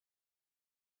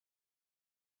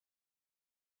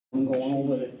I'm going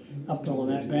over the uphill on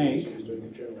that bank. He's doing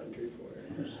a journal entry for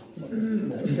it.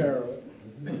 Took care of it.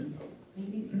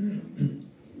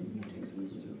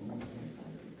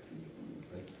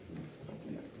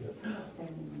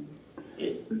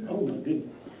 It's, oh my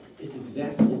goodness, it's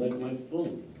exactly like my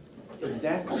phone.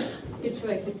 Exactly. It's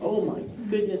right. Oh my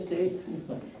goodness sakes.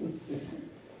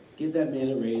 Give that man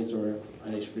a raise or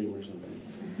an ice cream or something.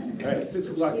 All right, 6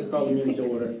 o'clock, you call the meeting to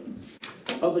order.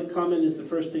 Public comment is the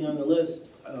first thing on the list.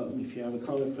 If you have a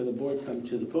comment for the board, come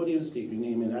to the podium, state your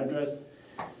name and address.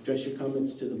 Address your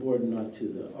comments to the board, not to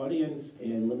the audience,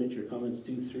 and limit your comments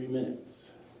to 3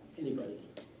 minutes. Anybody?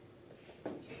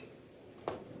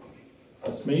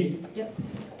 That's me? Yep.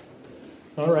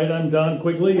 All right, I'm Don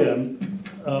Quigley.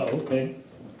 Okay.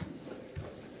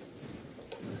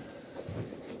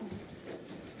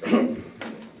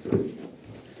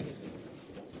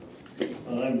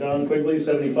 I'm Don Quigley,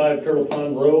 75 Turtle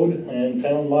Pond Road, and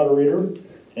town moderator.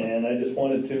 And I just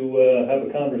wanted to have a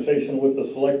conversation with the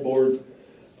select board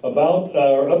about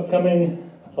our upcoming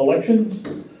elections.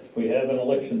 We have an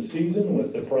election season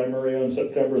with the primary on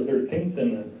September 13th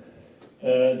and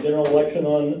the general election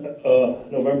on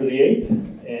November the 8th.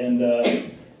 And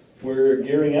we're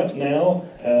gearing up now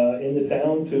in the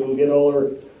town to get all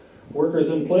our workers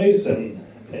in place and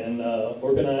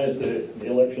organize the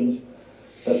elections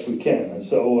best we can. And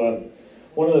so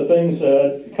one of the things,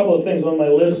 a couple of things on my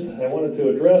list I wanted to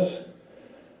address.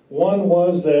 One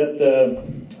was that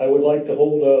I would like to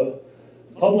hold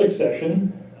a public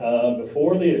session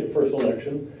before the first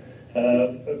election,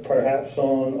 perhaps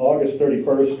on August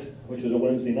 31st, which is a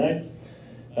Wednesday night.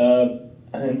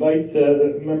 I invite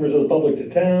the members of the public to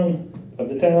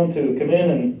the town to come in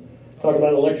and talk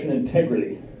about election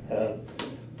integrity.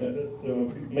 The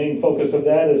main focus of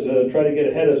that is try to get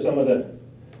ahead of some of the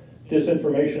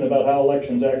disinformation about how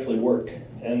elections actually work.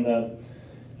 And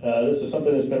this is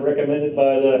something that's been recommended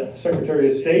by the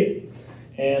Secretary of State,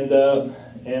 and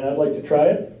I'd like to try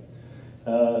it.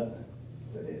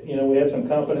 You know, we have some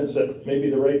confidence that maybe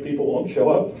the right people won't show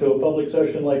up to a public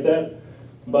session like that,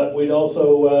 but we'd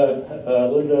also,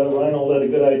 Linda Reinhold had a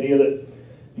good idea that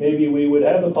maybe we would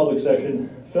have a public session,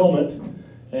 film it,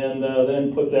 and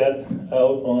then put that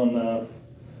out on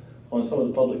some of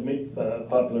the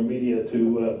popular media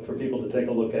for people to take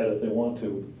a look at if they want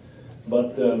to.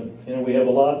 But you know, we have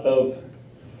a lot of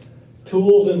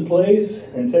tools in place,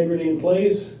 integrity in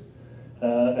place.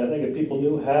 I think if people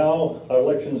knew how our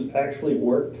elections actually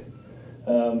worked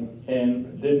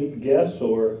and didn't guess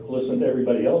or listen to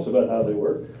everybody else about how they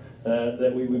work,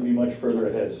 that we would be much further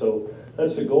ahead. So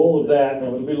that's the goal of that,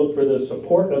 and we look for the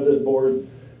support of this board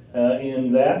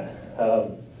in that.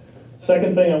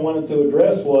 Second thing I wanted to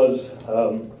address was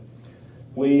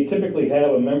we typically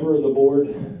have a member of the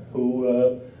board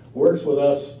who works with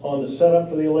us on the setup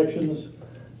for the elections,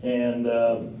 and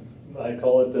I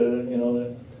call it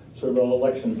the sort of an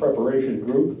election preparation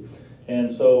group.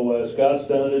 And so Scott's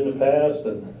done it in the past,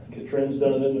 and Katrin's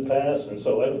done it in the past, and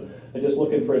so I'm just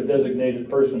looking for a designated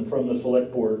person from the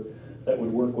select board that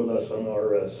would work with us on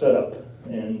our setup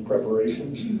and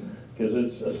preparation, because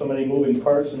it's so many moving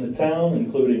parts in the town,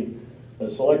 including the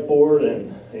select board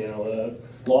and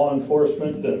law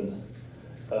enforcement and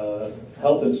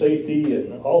health and safety,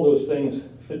 and all those things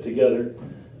fit together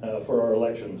for our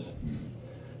elections.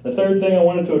 The third thing I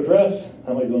wanted to address,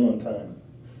 how am I doing on time?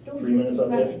 3 minutes up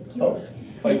there? Oh,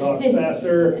 if I talk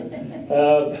faster.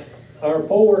 Our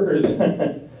poll workers,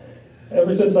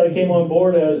 ever since I came on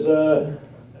board as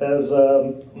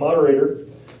moderator,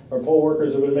 our poll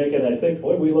workers have been making, I think,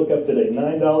 what did we look up today?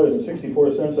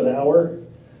 $9.64 an hour,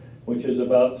 which is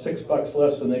about $6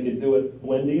 less than they could do at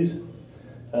Wendy's.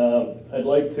 I'd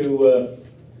like to,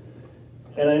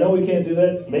 and I know we can't do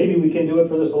that. Maybe we can do it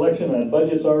for this election. The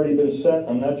budget's already been set.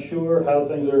 I'm not sure how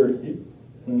things are,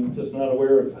 I'm just not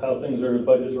aware of how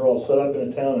budgets are all set up in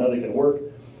a town, how they can work.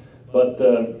 But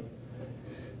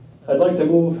I'd like to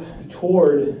move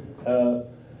toward, and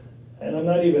I'm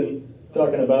not even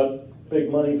talking about big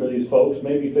money for these folks,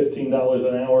 maybe $15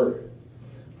 an hour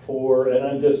and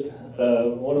I'm just,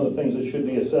 one of the things that should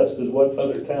be assessed is what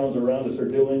other towns around us are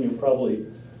doing. You probably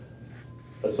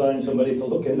assign somebody to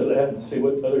look into that and see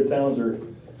what other towns are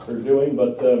doing.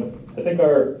 But I think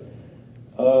our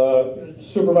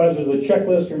supervisors of the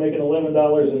checklist are making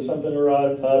 $11 and something or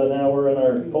odd an hour, and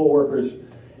our poll workers.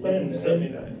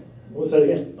 $11.79. What's that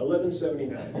again?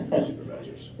 $11.79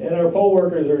 supervisors. And our poll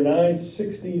workers are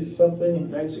 $9.60 something.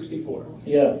 $9.64.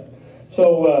 Yeah.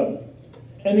 So,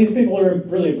 and these people are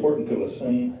really important to us,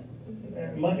 and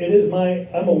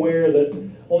I'm aware that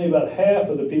only about half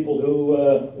of the people who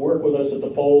work with us at the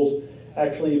polls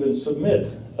actually even submit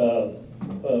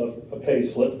a pay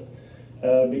slip.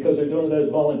 because they're doing it as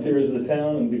volunteers of the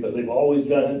town and because they've always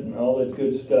done it and all that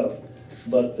good stuff.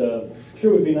 But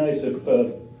sure would be nice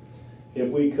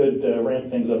if we could ramp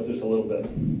things up just a little bit.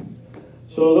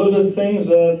 So those are the things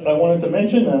that I wanted to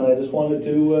mention, and I just wanted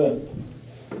to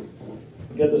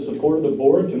get the support of the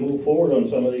board to move forward on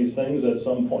some of these things at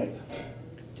some point.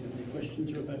 Do you have any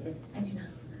questions, Rebecca? I do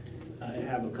not. I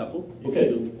have a couple. Okay.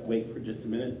 If you'll wait for just a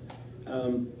minute.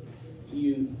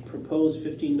 You proposed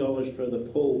 $15 for the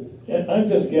poll. Yeah, I'm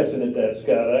just guessing at that,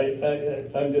 Scott.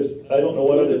 I don't know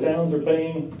what other towns are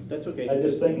paying. That's okay. I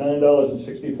just think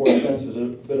 $9.64 is a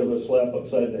bit of a slap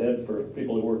upside the head for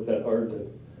people who work that hard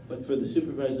to. But for the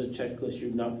supervisor checklist,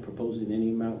 you're not proposing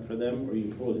any amount for them, or are you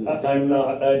proposing the same? I'm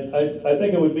not. I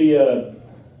think it would be,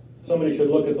 somebody should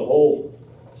look at the whole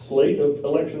slate of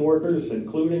election workers,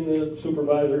 including the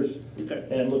supervisors, Okay.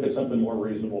 and look at something more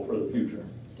reasonable for the future.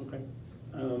 Okay.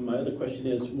 My other question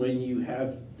is, when you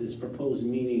have this proposed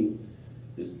meeting,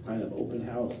 this kind of open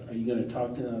house, are you gonna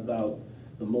talk to them about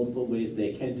the multiple ways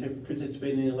they can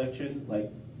participate in the election,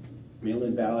 like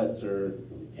mail-in ballots or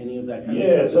any of that kind of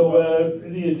stuff? Yeah, as so well?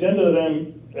 the agenda that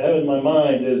I have in my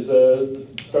mind is,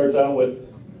 starts out with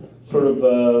sort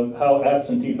of how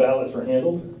absentee ballots are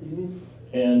handled, Mhm.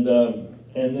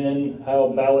 and then how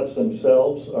ballots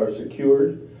themselves are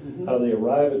secured, how they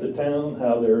arrive at the town,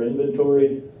 how they're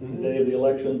inventoried the day of the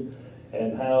election,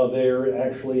 and how they're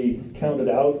actually counted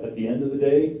out at the end of the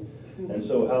day, and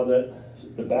so how the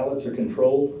ballots are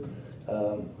controlled.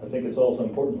 I think it's also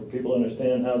important for people to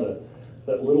understand how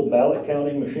that little ballot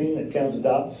counting machine that counts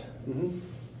dots, Mhm.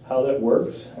 how that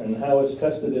works and how it's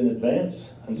tested in advance.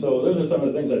 And so those are some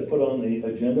of the things I put on the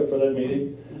agenda for that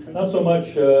meeting. Not so much,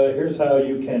 here's how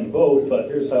you can vote, but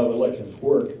here's how elections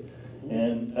work.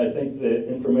 And I think the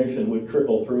information would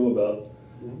trickle through about,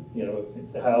 you know,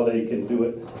 how they can do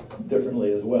it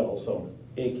differently as well, so.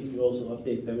 And can you also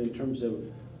update them in terms of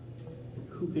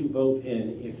who can vote,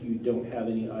 and if you don't have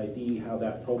any ID, how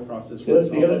that poll process So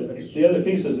that's works? the other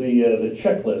piece is the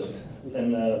checklist.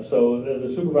 And so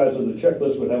the supervisor of the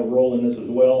checklist would have a role in this as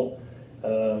well.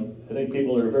 I think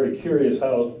people are very curious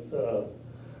how the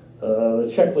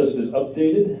checklist is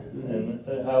updated and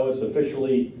how it's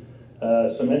officially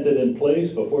cemented in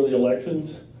place before the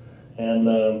elections. And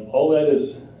all that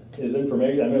is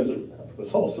information. I mean, it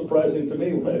was all surprising to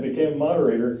me when I became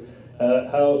moderator,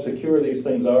 how secure these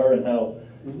things are and how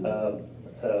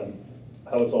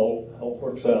how it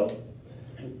works out.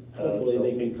 Hopefully so-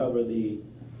 they can cover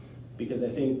because I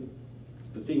think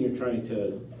the thing you're trying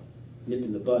to nip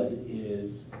in the bud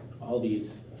is all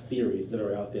these theories that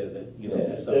are out there that, you know, Yeah,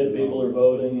 there's something dead people wrong. are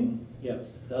voting, Yeah,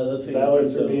 the other thing in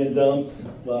ballots terms are of, being dumped.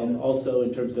 well, also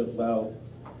in terms of, well,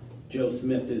 Joe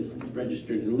Smith is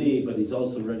registered in Lee, but he's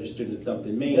also registered in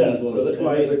something Maine, Yeah, he's so voted there's a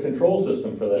twice. control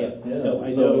system for Yeah, that. so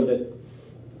I know that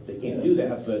they can't do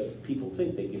that, but people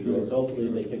think they can do it, so hopefully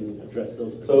they can address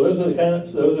those. So those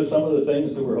are some of the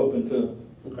things that we're hoping to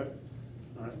Okay,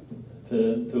 all right.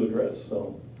 to address,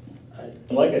 so. I-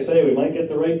 And like I say, we might get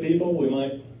the right people, we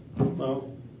might, Well,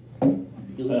 you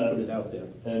at least put it out there.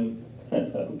 and,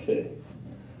 okay.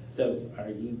 So are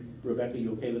you, Rebecca,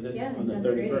 you okay with this? Yeah, On the that's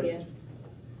a great 31st? idea.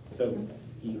 So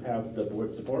you have the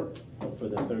board support for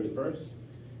the 31st?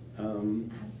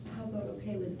 How about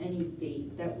okay with any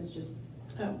date? That was just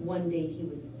one date he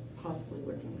was possibly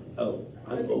working with. Oh,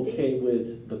 I'm Or the okay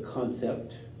with the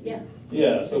concept. Yeah,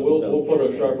 Yeah, so we'll put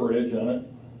a sharper edge on it.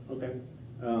 Okay.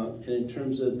 And in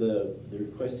terms of the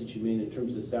request that you made, in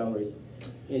terms of salaries,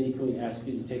 Andy, can we ask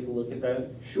you to take a look at that?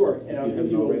 Sure, and If I'll you give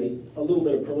haven't you already. a little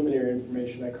bit of preliminary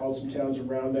information. I called some towns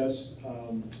around us.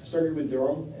 Started with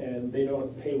Durham, and they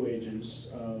don't pay wages.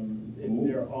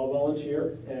 They're all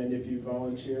volunteer, and if you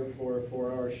volunteer for a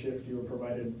 4-hour shift, you are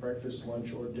provided breakfast,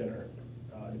 lunch, or dinner,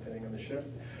 depending on the shift.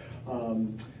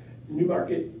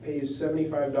 Newmarket pays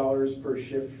 $75 per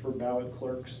shift for ballot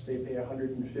clerks. They pay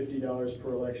 $150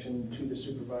 per election to the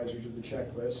supervisors of the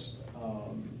checklist.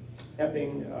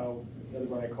 Epping, another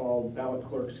one I called, ballot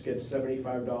clerks get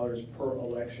 $75 per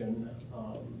election,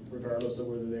 regardless of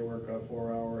whether they work a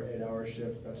 4-hour, 8-hour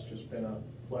shift. That's just been a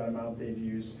flat amount they've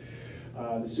used.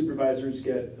 The supervisors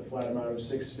get a flat amount of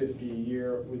 $650 a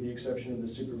year, with the exception of the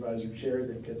supervisor chair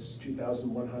that gets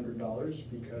 $2,100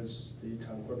 because the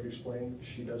town clerk explained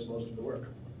she does most of the work.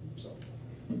 So,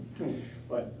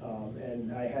 but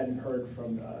and I hadn't heard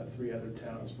from 3 other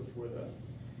towns before the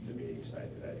meeting tonight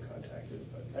that I had contacted.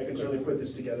 But I can certainly put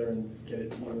this together and get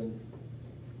it to you. And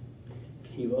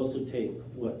Can you also take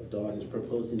what Dawn is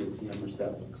proposing and see how much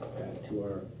that will come back to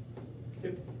our,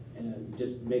 Yep. and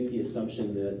just make the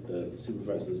assumption that the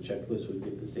supervisor of the checklist would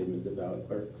get the same as the ballot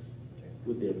clerks?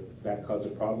 Would that cause a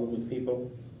problem with people?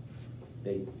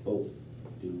 They both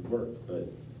do work,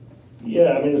 but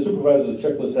Yeah, I mean, the supervisors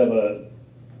of checklist have a,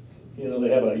 they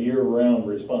have a year-round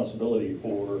responsibility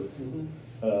for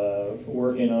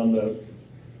working on the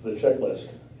checklist.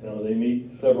 They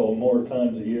meet several more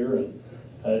times a year, and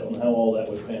I don't know how all that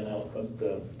would pan out,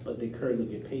 but they currently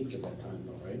get paid for that time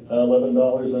though, right?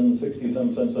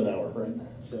 $11.60 an hour, right?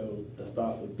 So the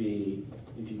thought would be,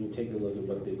 if you can take a look at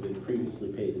what they've been previously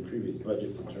paid in previous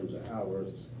budgets in terms of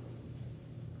hours,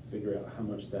 figure out how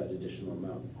much that additional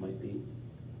amount might be.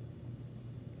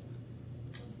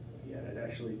 Yeah, I'd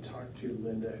actually talked to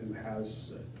Linda, who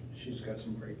has, she's got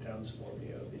some breakdowns for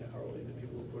me of the hourly that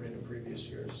people have put in previous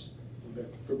years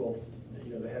for both,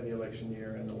 the heavy election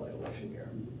year and the light election year.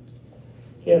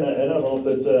 Yeah, and I don't know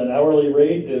if it's an hourly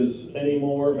rate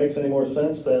makes any more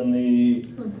sense than the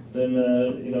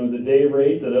day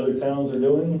rate that other towns are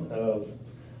doing.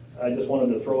 I just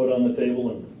wanted to throw it on the table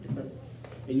and And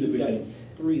See if you've we got can-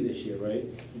 3 this year, right?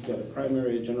 You've got a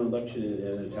primary, a general election,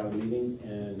 and a town meeting,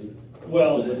 and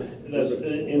well,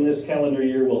 in this calendar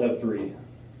year, we'll have 3.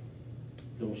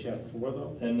 don't we have 4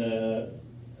 though? And,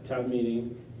 Town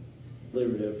meeting,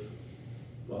 deliberative,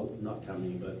 well, not town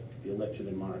meeting, but the election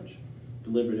in March.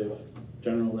 Deliberative,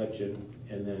 general election,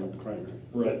 and then the primary.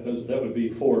 right, that would be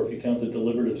 4 if you count the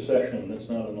deliberative session. That's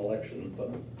not an election,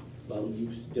 but, Well,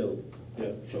 you still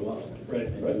yeah, show up. Right,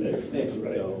 and right, do your right. thing,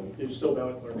 Right. so, There's still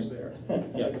ballot clerks there,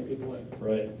 Yeah. checking people in.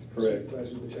 right, correct.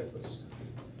 Supervisors of the checklist.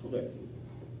 okay.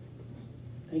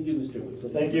 Thank you, Mr.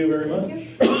 Whitfield. Thank you very much.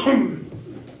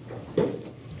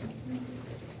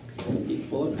 Steve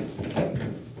Bullock.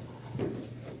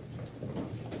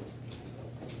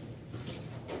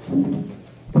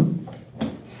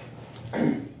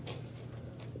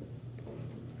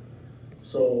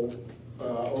 So,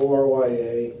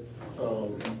 ORYA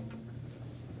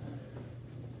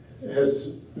has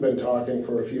been talking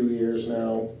for a few years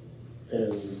now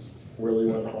and really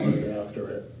went hard after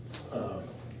it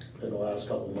in the last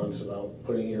couple of months about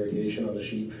putting irrigation on the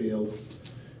sheep field,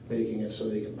 making it so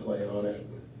they can play on it.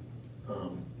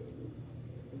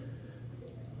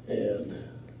 And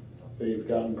they've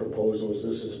gotten proposals.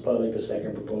 This is probably like the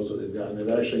second proposal they've gotten.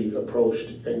 They've actually approached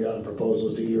and gotten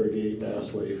proposals to irrigate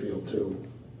Mastway Field too.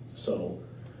 So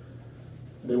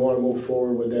they want to move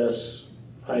forward with this.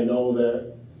 I know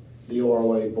that the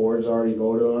ORA board's already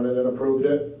voted on it and approved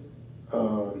it.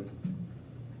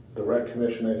 The rec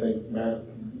commission, I think, met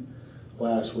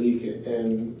last week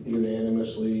and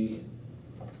unanimously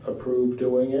approved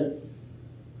doing it.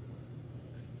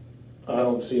 I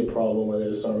don't see a problem with it.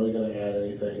 It's not really gonna add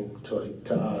anything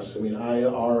to us. I mean, I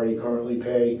already currently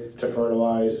pay to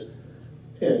fertilize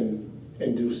and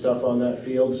do stuff on that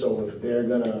field, so if they're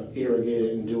gonna irrigate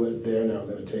it and do it, they're now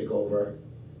gonna take over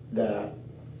that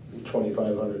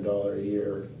 $2,500 a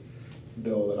year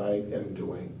bill that I am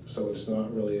doing. So it's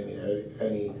not really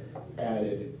any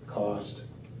added cost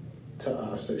to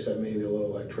us, except maybe a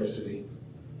little electricity.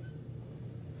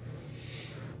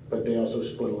 But they also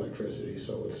split electricity,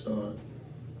 so it's not.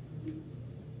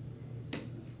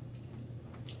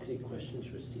 Any questions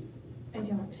for Steve? I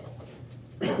don't.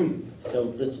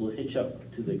 So this will hitch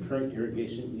up to the current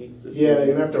irrigation system? Yeah, you're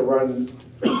gonna have to run,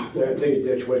 you're gonna take a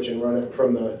ditch witch and run it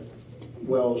from the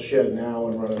well shed now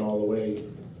and run it all the way,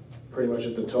 pretty much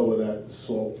at the toe of that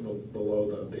slope below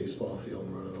the baseball field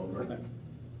and run it over. Okay.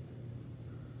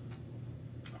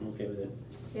 I'm okay with it.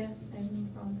 Yeah, I have no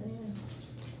problem with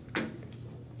it.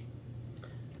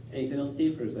 Anything else,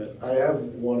 Steve, or is that? I have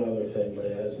one other thing, but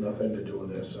it has nothing to do with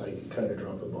this. I kinda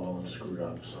dropped the ball and screwed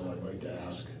up, so I'd like to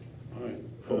ask. All right,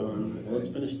 Well, let's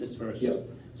finish this first. Yep.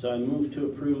 So I move to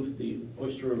approve the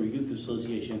Oyster River Youth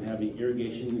Association having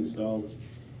irrigation installed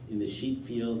in the sheep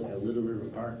field at Little River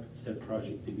Park. Said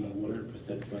project to be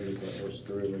 100% funded by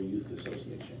Oyster River Youth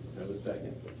Association. Do I have a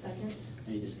second? Second?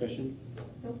 Any discussion?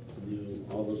 Nope.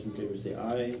 All those in favor say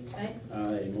aye. Aye.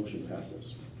 Aye, motion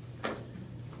passes.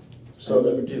 So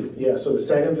Number 2. Yeah, so the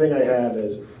second thing I have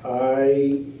is,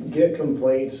 I get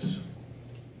complaints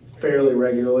fairly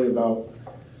regularly about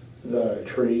the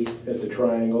tree at the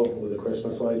triangle with the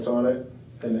Christmas lights on it,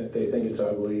 and that they think it's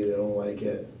ugly, they don't like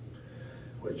it,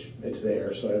 which it's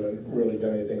there, so I haven't really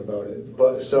done anything about it.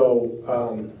 But,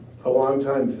 so, a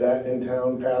longtime vet in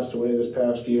town passed away this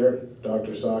past year,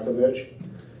 Dr. Sokovich.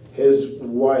 His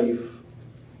wife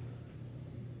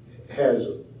has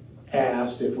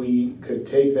asked if we could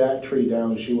take that tree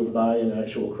down, she would buy an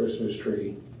actual Christmas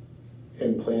tree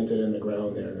and plant it in the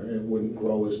ground there. It wouldn't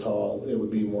grow as tall, it would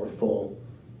be more full.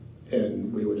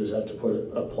 And we would just have to put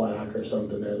a plaque or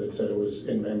something there that said it was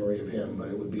in memory of him, but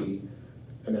it would be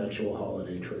an actual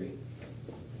holiday tree.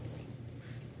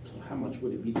 So how much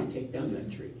would it be to take down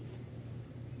that tree?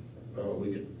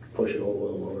 We could push it over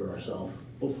with a loader ourselves.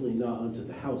 Hopefully not onto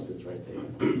the house that's right there.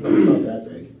 It's not that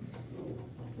big.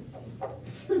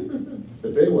 The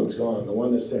big one's gone, the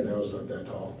one that's there now is not that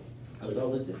tall. How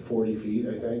tall is it? 40 feet,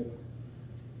 I think.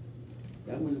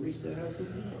 That one reach that house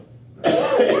over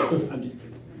there? I'm just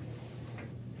kidding.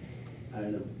 I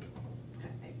don't know.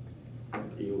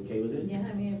 Are you okay with it? Yeah,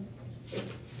 I mean,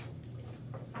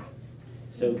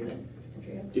 So,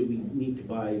 do we need to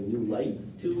buy new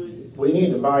lights to us? We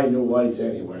need to buy new lights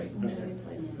anyway. Okay.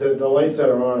 The lights that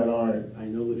are on it aren't. I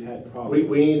know we've had problems.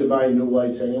 We need to buy new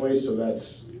lights anyway, so that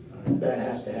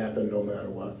has to happen no matter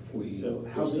what we So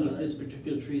how big is decide. this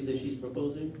particular tree that she's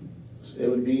proposing? It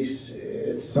would be,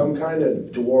 it's some kind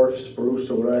of dwarf spruce,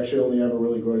 so it would actually only ever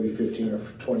really grow to be 15 or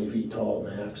 20 feet tall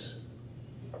max.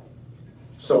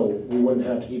 So we wouldn't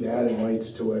have to keep adding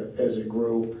lights to it as it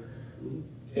grew.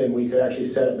 And we could actually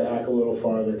set it back a little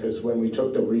farther, because when we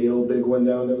took the real big one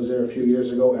down that was there a few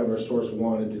years ago, Eversource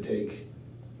wanted to take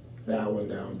that one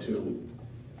down too.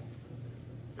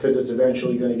 Because it's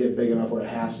eventually gonna get big enough where it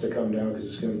has to come down, because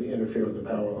it's gonna interfere with the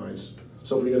power lines.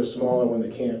 So if we get a smaller one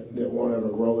that won't ever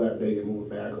grow that big, and move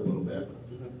it back a little bit.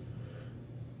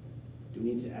 Do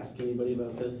we need to ask anybody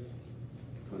about this?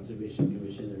 Conservation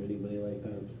Commission or anybody like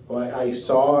that? Well, I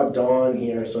saw Don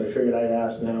here, so I figured I'd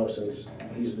ask now, since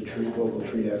he's the local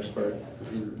tree expert.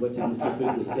 And what did Mr.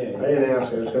 Quigley I say? didn't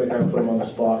ask, I was gonna kind of put him on the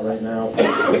spot right now.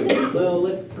 Well,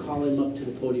 let's call him up to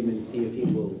the podium and see if he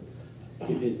will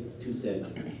give his 2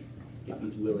 cents, if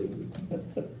he's willing.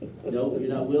 No, you're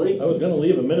not willing? I was gonna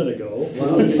leave a minute ago.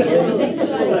 Well, you should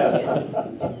have.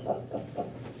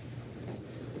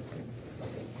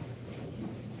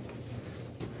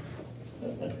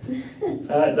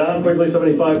 Don Quigley,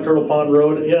 75 Turtle Pond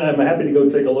Road. Yeah, I'm happy to go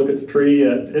take a look at the tree.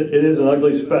 It is an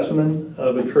ugly specimen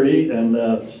of a tree, and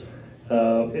it's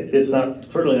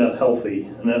certainly not healthy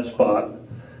in that spot.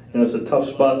 And it's a tough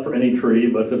spot for any tree,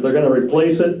 but if they're gonna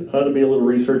replace it, ought to be a little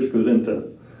research goes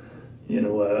into,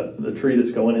 the tree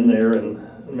that's going in there, and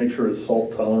make sure it's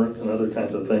salt tolerant and other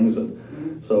kinds of things.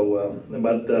 And so,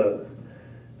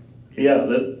 yeah,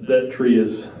 that tree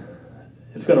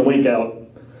it's gonna wink out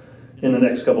in the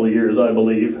next couple of years, I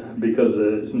believe, because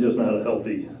it's just not a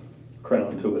healthy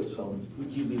crown to it, so.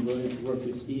 Would you be willing to work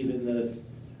with Steve and the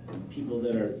people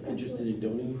that are interested in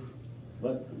donating?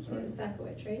 What? I'm sorry.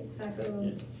 Sakowicz, right?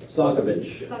 Sako,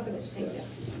 Sokovich. Sakovich, thank you.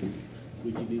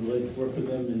 Would you be willing to work with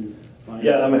them and find?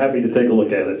 Yeah, I'm happy to take a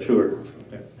look at it, sure.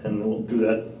 Okay, And we'll do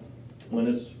that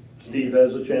when Steve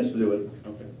has a chance to do it.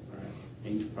 okay, all right.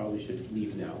 And you probably should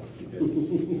leave now because.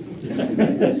 Just come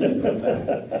back.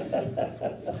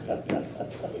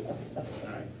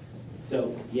 All right.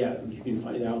 So, yeah, you can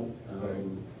find out,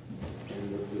 and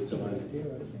work with John,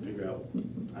 figure out.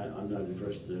 I'm not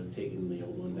adverse to taking the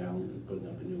old one down and putting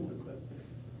up a new one, but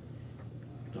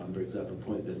Don brings up a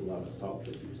point, there's a lot of salt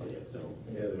that's used there, so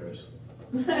Yeah, there is.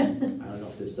 I don't know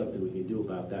if there's something we can do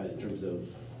about that in terms of,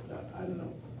 I don't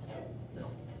know. So,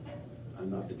 I'm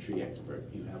not the tree expert,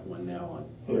 you have one now on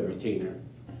Yeah. retainer,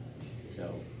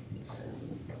 so.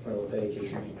 Well, thank you.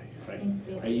 Right. Thanks,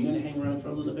 Steve. Are you gonna hang around for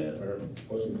a little bit, or?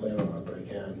 Wasn't planning on it, but I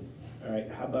can. All right,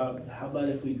 how about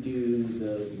if we do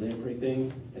the lamprey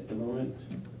thing at the moment?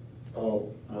 Oh,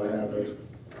 what happened?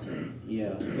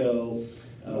 Yeah, so,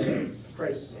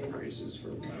 Price increases for,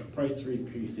 price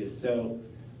increases, so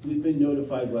we've been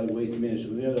notified by Waste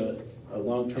Management, we have a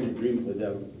long-term agreement with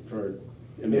them for.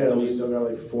 Yeah, we still got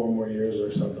like 4 more years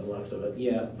or something left of it.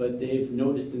 Yeah, but they've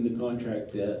noticed in the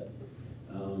contract that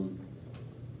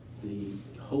the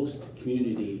host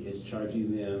community is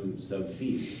charging them some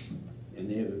fees, and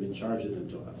they haven't been charging them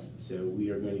to us. So we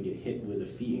are going to get hit with a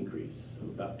fee increase of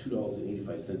about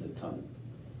 $2.85 a ton,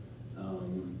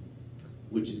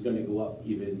 which is going to go up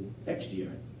even next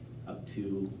year, up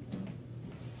to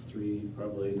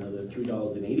probably another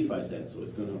 $3.85, so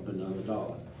it's going up another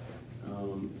 $1.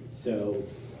 So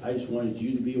I just wanted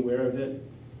you to be aware of it.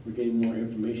 We're getting more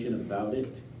information about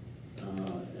it.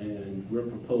 And we're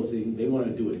proposing, they want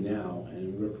to do it now,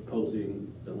 and we're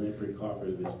proposing, the Lamprey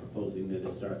Cooperative is proposing that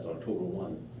it starts October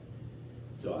 1.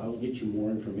 So I will get you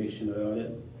more information about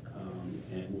it,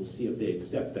 and we'll see if they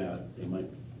accept that. They might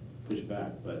push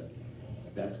back, but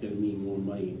that's going to mean more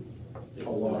money that's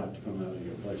going to have to come out of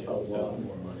your budget. A lot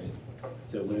more money.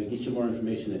 So when I get you more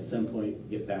information, at some point,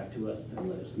 get back to us and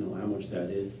let us know how much that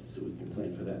is, so we can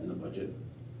plan for that in the budget.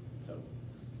 So,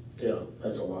 Yeah,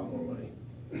 that's a lot more money.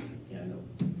 yeah, I know.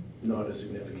 Not a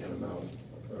significant amount,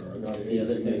 or not an The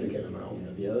other thing, insignificant amount.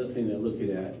 yeah, the other thing they're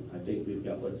looking at, I think we've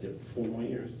got, what is it, 4 more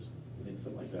years? I think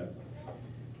something like that.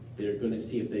 They're gonna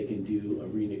see if they can do a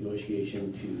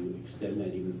renegotiation to extend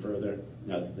that even further,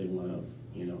 now that they wanna,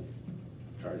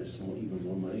 charge us even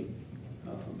more money.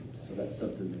 that's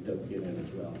something that they'll get in as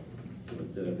well. So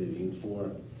instead of it being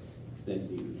 4, extend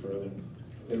it even further.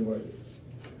 And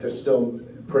they're still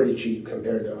pretty cheap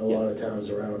compared to a lot of Yes. towns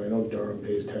around. I know Durham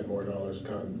pays $10 more a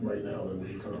ton right now than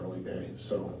we currently pay,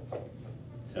 so.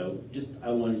 So just,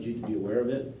 I wanted you to be aware of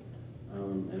it,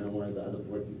 and I wanted the other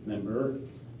board member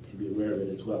to be aware of it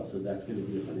as well. So that's gonna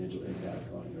be a financial impact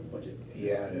on your budget.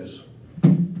 Yeah, it is.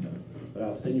 So, but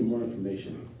I'll send you more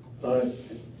information. All right,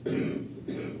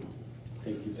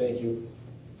 Thank you. thank you.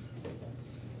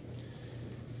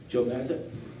 Joe Bassett.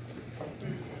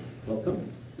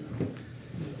 Welcome.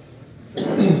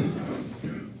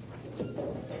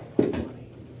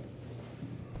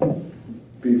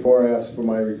 Before I ask for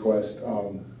my request,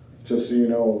 just so you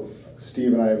know,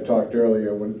 Steve and I have talked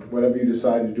earlier, whatever you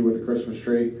decide to do with the Christmas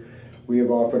tree, we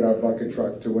have offered our bucket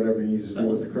truck to whatever he needs to do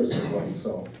with the Christmas lights,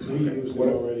 so. We used it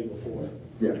already before.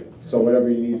 Yeah, so whatever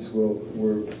he needs,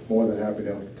 we're more than happy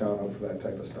to help the town out for that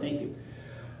type of stuff. Thank you.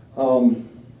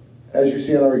 As you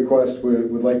see on our request, we'd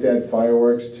like to add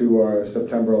fireworks to our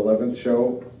September 11th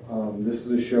show. This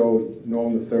is a show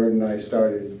Norm the Third and I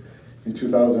started in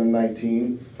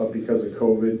 2019, but because of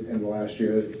COVID and last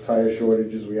year, tire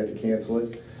shortages, we had to cancel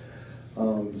it.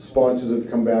 Sponsors have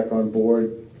come back on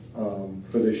board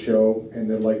for this show, and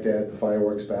they'd like to add the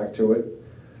fireworks back to it.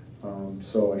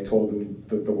 So I told them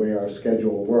that the way our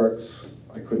schedule works,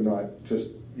 I could not just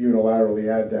unilaterally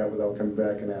add that without coming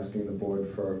back and asking the board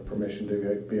for permission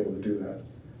to be able to do that.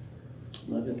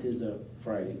 11th is a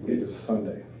Friday. It's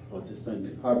Sunday. Oh, it's a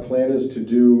Sunday. Our plan is to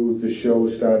do the show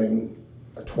starting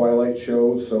a twilight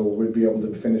show, so we'd be able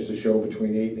to finish the show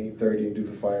between 8 and 8:30 and do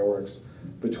the fireworks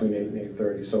between 8 and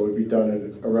 8:30. So it'd be done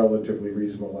at a relatively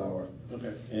reasonable hour.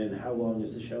 Okay. And how long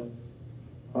is the show?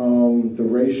 The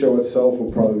race show itself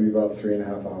will probably be about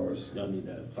 3.5 hours. Y'all need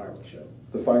the fireworks show.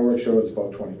 The fireworks show is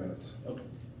about 20 minutes. Okay.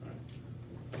 All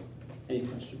right. Any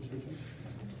questions, Richard?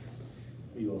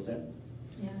 Are you all set?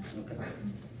 Yeah. Okay.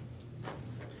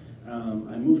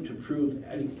 I move to approve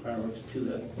adding fireworks to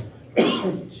the,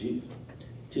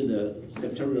 to the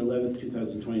September 11th,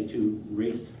 2022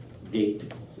 race date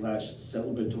 /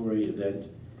 celebratory event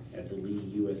at the Lee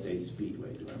USA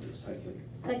Speedway. Do I have a second?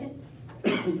 Second?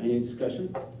 Any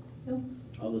discussion? No.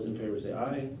 All those in favor say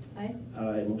aye. Aye.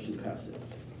 Aye, motion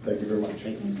passes. Thank you very much.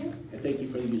 Thank you. And thank you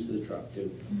for the use of the truck, too.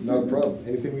 Not a problem.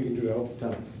 Anything we can do to help the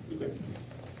town. Okay.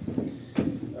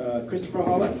 Christopher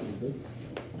Holler.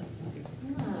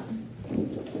 Ah.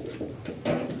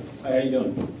 Hi, how you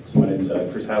doing? So my name is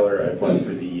Chris Haller. I applied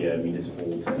for the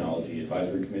Municipal Technology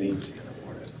Advisory Committee.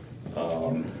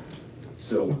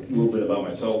 So a little bit about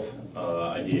myself.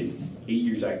 I did 8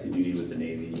 years active duty with the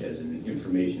Navy as an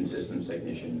information systems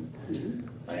technician.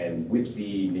 I am with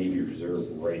the Navy Reserve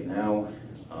right now.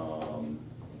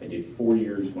 I did 4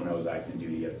 years when I was active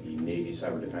duty at the Navy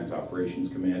Cyber Defense Operations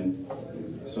Command.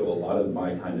 So a lot of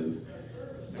my kind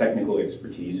of technical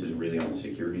expertise is really on the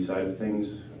security side of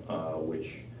things,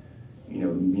 which, you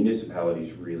know,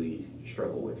 municipalities really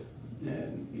struggle with.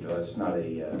 And, you know, that's not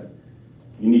a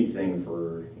unique thing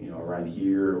for, you know, around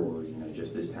here or, you know,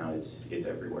 just this town. It's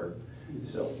everywhere.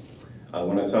 So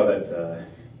when I saw that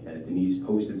Denise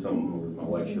posted something, or my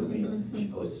wife showed me, she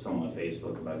posted something on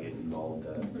Facebook about getting involved,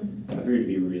 I figured it'd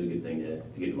be a really good thing to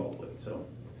get involved with. So,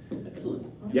 Excellent.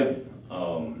 yeah,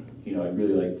 you know, I'd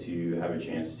really like to have a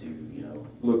chance to, you know,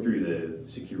 look through the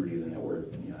security of the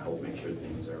network, you know, help make sure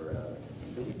things are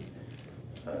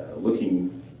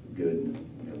looking good and,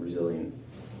 you know, resilient.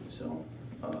 So,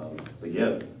 but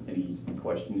yeah, any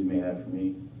questions you may have for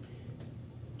me?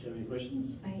 Do you have any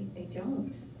questions? I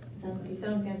don't. You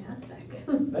sound fantastic.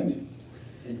 Thanks.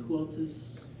 And who else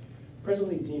is,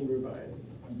 Presently, Dean Rubine.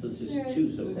 so this is There's two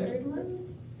a so far. third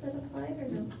one that applied or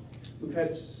no? We've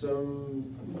had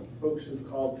some folks who've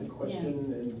called to question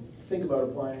and think about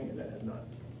applying and have not.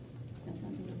 I've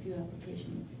sent him a few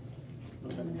applications.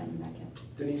 Haven't gotten back yet.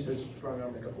 Denise has sprung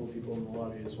on a couple of people in the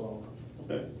lobby as well.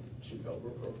 Okay. She felt were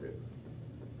appropriate.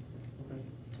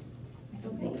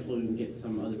 Okay. Hopefully we can get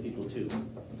some other people too.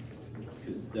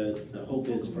 Because the hope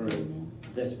is for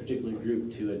this particular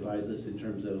group to advise us in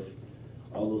terms of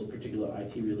all those particular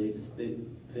IT related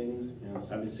things. You know,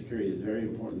 cybersecurity is very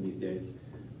important these days,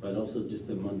 but also just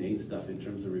the mundane stuff in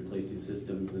terms of replacing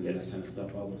systems and Yes. that kind of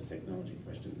stuff, all those technology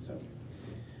questions. So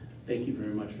thank you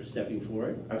very much for stepping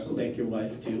forward. Absolutely. Thank your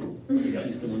wife too.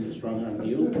 She's the one that strong armed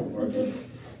you or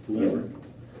whoever.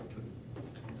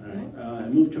 All right, I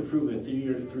move to approve a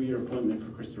three-year appointment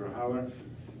for Christopher Haller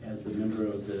as the member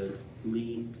of the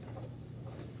Lee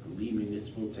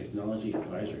Municipal Technology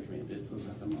Advisory Committee.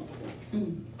 That's a mouthful.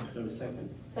 Do I have a second?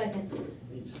 Second.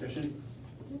 Any discussion?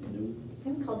 No.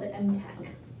 I'm called the MTAG.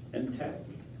 MTAG.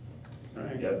 All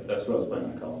right. Yep, that's what I was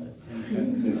planning on calling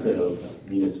it, instead of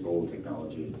municipal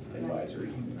technology advisory.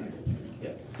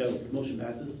 Yeah, So motion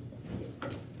passes.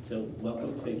 So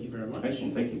welcome, thank you very much.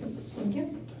 excellent, thank you. Thank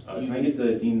you. Can I get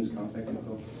the dean's contact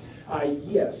info?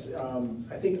 Yes,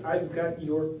 I think I've got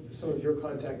some of your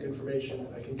contact information.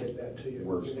 I can get that to you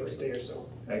Works the next day or so.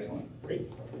 Excellent. Great.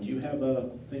 Do you have a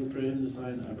thing for him to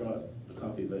sign? I brought a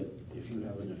copy, but if you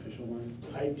have an official one,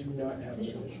 I do not have an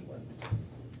official one.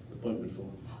 appointment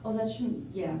form. Oh, that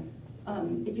shouldn't, yeah.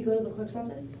 If you go to the clerk's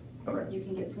office, Okay. you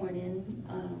can get sworn in.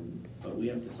 But we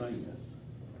have to sign this.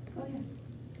 Oh, yeah.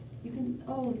 You can,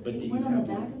 oh, But do you you went on the have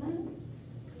back one? of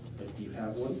that? But do you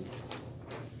have one?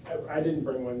 I didn't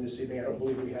bring one this evening. I don't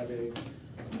believe we have a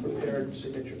prepared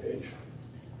signature page.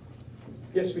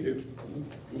 Yes, we do.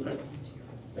 Okay.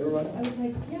 Everyone? I was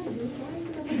like, yeah, dude, why is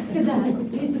it on the back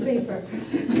of that piece of paper?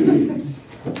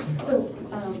 So,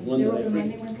 one they're that I open print.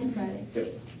 Monday, Wednesday, and Friday. Yep. So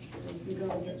you can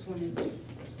go and get sworn in.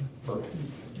 Perfect.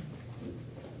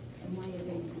 And while you're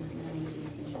doing something, I need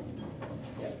you to.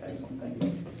 Yeah, excellent, thank you.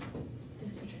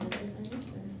 Does Katrina sign this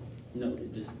or No,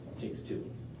 it just takes two.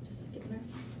 just skip her?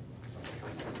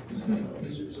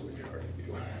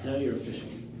 So now you're official.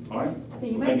 All right,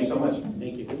 Thank you, thank you so much.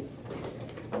 Thank you.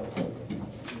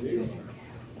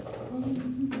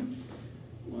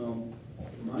 Well,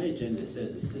 my agenda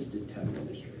says assistant town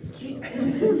administrator,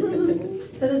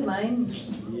 so, So does mine.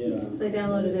 yeah. I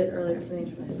downloaded it earlier from the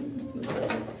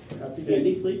internet. Happy to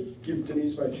Andy, please. give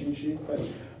Denise my cheat sheet, but,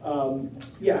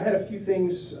 yeah, I had a few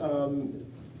things, a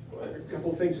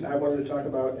couple of things that I wanted to talk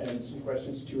about and some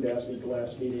questions that you had asked me at the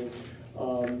last meeting.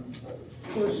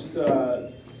 First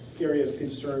area of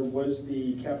concern was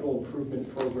the capital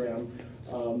improvement program.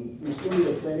 We still need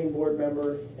a planning board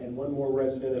member and one more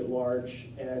resident at large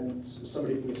and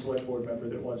somebody from the select board member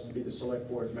that wants to be the select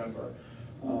board member.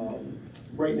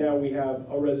 Right now, we have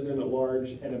a resident at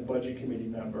large and a budget committee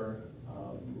member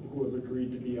who have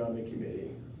agreed to be on the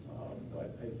committee.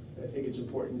 But I think it's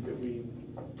important that we,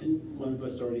 Didn't one of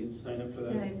us already sign up for Yeah,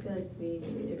 I that? feel like we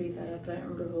debated that up, but I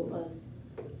don't remember who it was.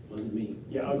 Wasn't me.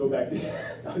 yeah, I'll go back through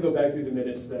the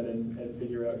minutes then and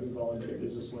figure out who volunteered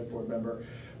as a select board member.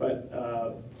 But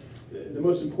the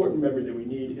most important member that we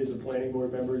need is a planning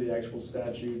board member. The actual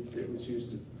statute that was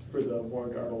used for the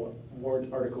warrant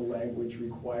article language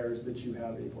requires that you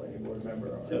have a planning board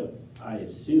member. So I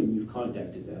assume you've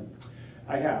contacted them.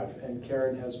 I have, and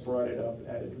Karen has brought it up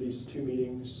at least 2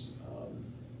 meetings,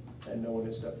 and no one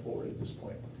has stepped forward at this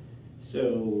point.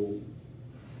 So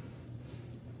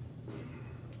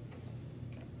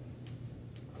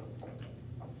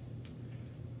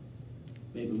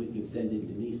maybe we can send in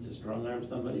Denise to strong arm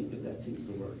somebody, because that seems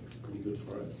to work pretty good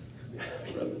for us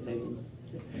for other things.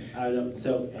 I don't know,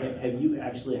 so have you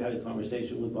actually had a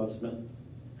conversation with Bob Smith?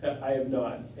 I have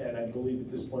not, and I believe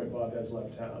at this point Bob has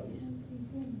left town.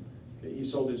 He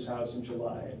sold his house in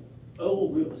July. Oh,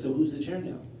 so who's the chair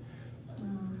now?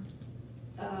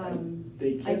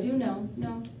 They I do know,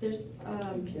 no, there's,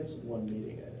 They canceled one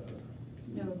meeting,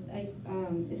 I know.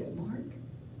 no, is it Mark?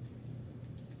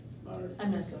 Or-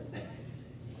 I'm not going to this.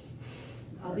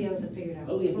 I'll be able to figure it out.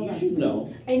 Oh, yeah, Hold you on. should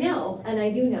know. I know, and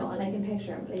I do know, and I can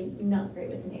picture him, but I'm not great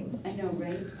with names. I know,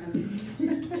 right?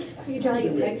 You can draw you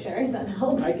a picture, does that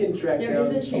help? I can track down. There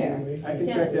is a chair. I can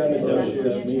Yes, track down the there is chair.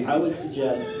 definitely a chair. I would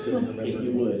suggest, if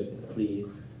you would,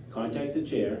 please, contact the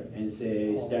chair and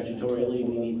say statutorily,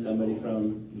 we need somebody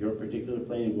from your particular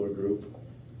planning board group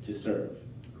to serve.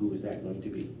 Who is that going to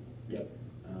be? Yep.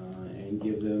 And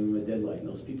give them a deadline.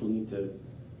 Those people need to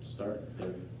start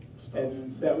their stuff.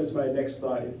 And that was my next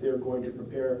thought, if they're going to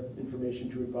prepare information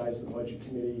to advise the budget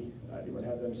committee, do you want to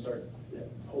have them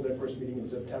hold their first meeting in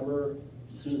September?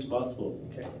 As soon as possible.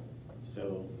 Okay.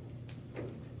 So,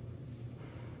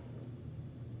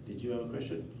 did you have a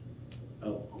question?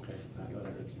 Oh, okay. I thought I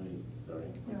heard somebody, sorry.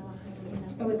 They're all hiding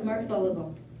in that. Oh, it's Mark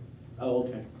Bullable. Oh,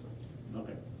 okay,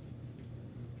 okay.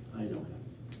 I know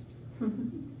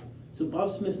him. So Bob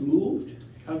Smith moved?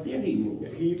 How dare he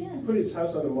move? He put his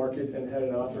house on the market and had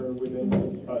an offer within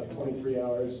about 23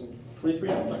 hours. And 23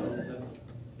 hours, oh,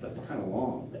 that's kind of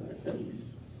long. That's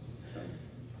nice. So,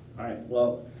 all right,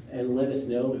 well, and let us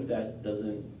know if that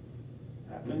doesn't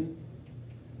happen.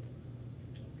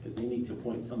 Because they need to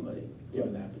appoint somebody, whoever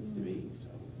that happens to be, so.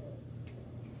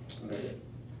 All right.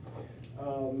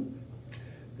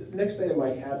 The next item I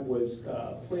had was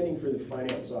planning for the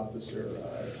finance officer.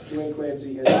 Joanne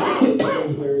Clancy has made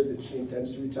it clear that she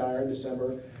intends to retire in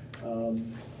December.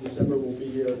 December will be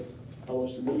here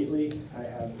almost immediately. I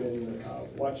have been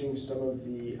watching some of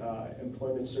the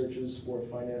employment searches for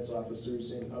finance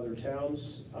officers in other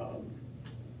towns.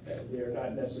 They are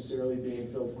not necessarily being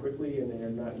filled quickly, and they are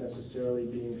not necessarily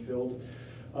being filled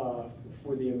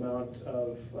for the amount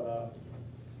of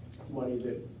money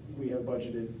that we have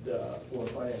budgeted for a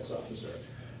finance officer.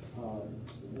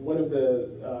 One of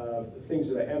the things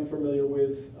that I am familiar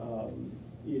with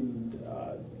in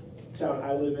town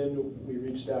I live in, we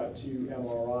reached out to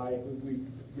MRI. We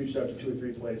reached out to 2 or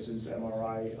 3 places.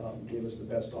 MRI gave us the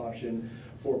best option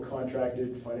for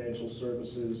contracted financial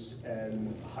services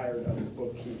and hired a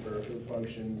bookkeeper who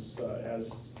functions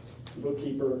as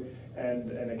bookkeeper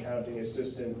and an accounting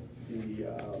assistant.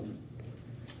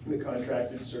 The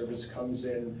contracted service comes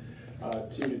in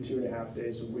 2 to 2.5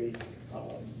 days a week.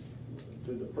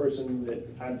 The person that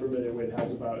I'm familiar with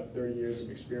has about 30 years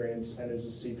of experience and is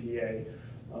a CPA,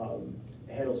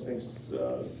 handles things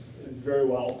very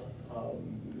well,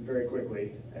 very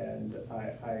quickly. And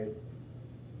I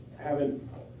haven't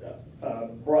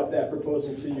brought that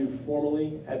proposal to you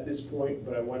formally at this point,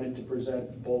 but I wanted to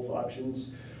present both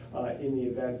options in the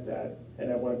event that,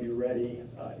 and I want to be ready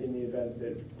in the event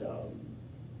that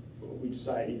we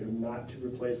decide either not to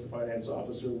replace the finance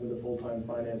officer with a full-time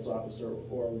finance officer,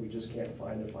 or we just can't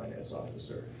find a finance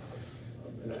officer.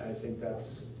 And I think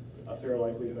that's a fair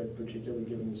likelihood, particularly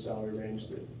given the salary range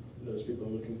that those people are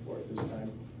looking for at this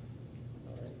time.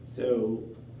 So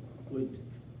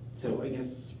I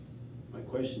guess my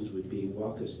questions would be,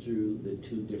 walk us through the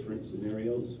 2 different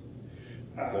scenarios.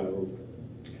 So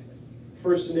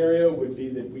First scenario would be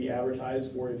that we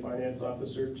advertise for a finance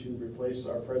officer to replace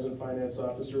our present finance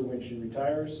officer when she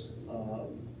retires.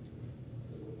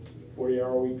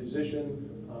 40-hour-a-week position,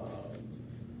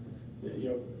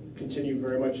 continue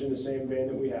very much in the same vein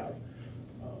that we have.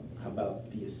 how about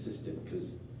the assistant?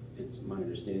 Because it's my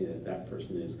understanding that that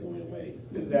person is going away.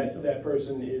 That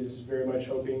person is very much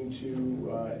hoping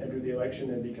to enter the election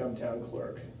and become town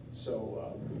clerk.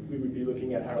 So we would be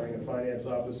looking at hiring a finance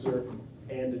officer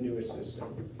and a new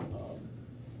assistant.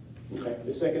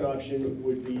 The second option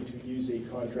would be to use a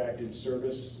contracted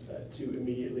service to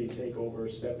immediately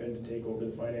step in to take over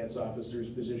the finance officer's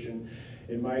position.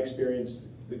 In my experience,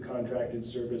 the contracted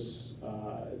service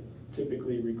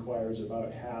typically requires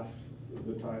about half of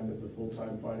the time that the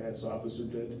full-time finance officer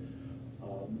did.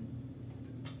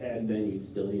 And then you'd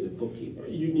still need a bookkeeper.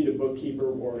 You need a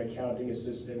bookkeeper or an accounting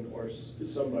assistant or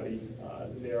somebody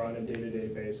there on a day-to-day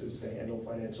basis to handle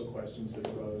financial questions that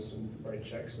arose and write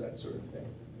checks, that sort of thing.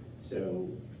 So,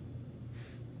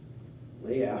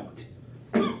 layout.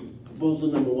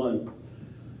 Proposal number 1,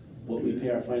 what we pay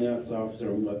our finance officer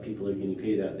and what people are getting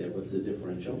paid out there, what's the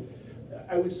differential?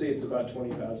 I would say it's about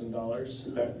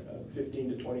 $20,000, Okay.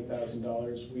 $15,000 to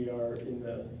 $20,000. We are in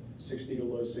the 60 to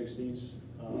low 60s.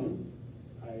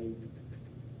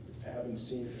 I haven't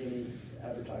seen any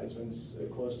advertisements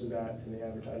close to that, and the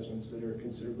advertisements that are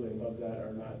considerably above that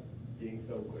are not being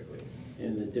filled quickly.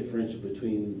 And the differential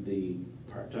between the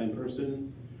part-time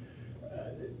person?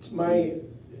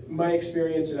 My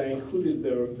experience, and I included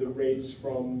the rates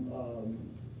from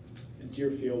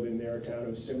Deerfield in their town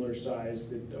of similar size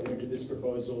that went to this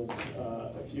proposal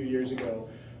a few years ago.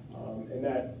 And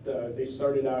that they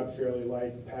started out fairly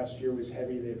light. Past year was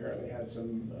heavy. They apparently had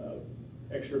some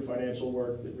extra financial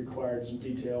work that required some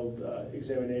detailed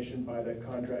examination by the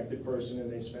contracted person, and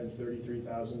they spent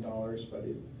 $33,000, but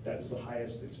that's the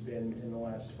highest it's been in the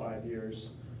last 5 years.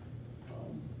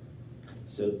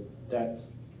 So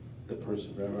that's the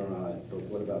person for MRI, but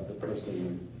what about the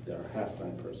person, their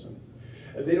half-time person?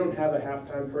 They don't have a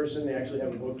half-time person. They actually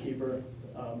have a bookkeeper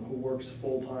who works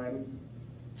full-time,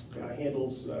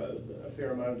 handles a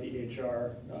fair amount of the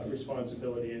HR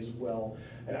responsibility as well.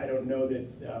 And I don't know that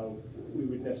we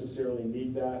would necessarily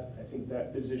need that. I think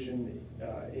that position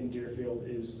in Deerfield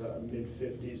is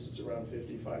mid-50s. It's around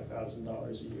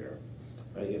 $55,000 a year.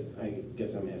 I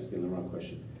guess I'm asking the wrong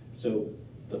question. So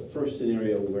the first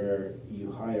scenario where you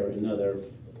hire another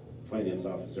finance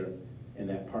officer and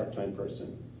that part-time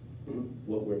person,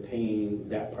 what we're paying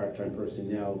that part-time person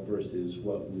now versus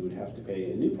what we would have to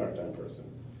pay a new part-time person.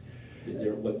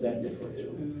 What's that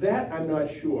differential? That I'm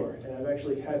not sure, and I've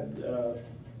actually had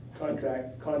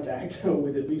contact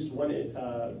with at least one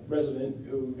resident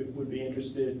who would be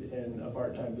interested in a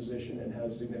part-time position and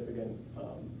has significant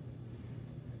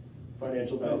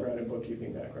financial background and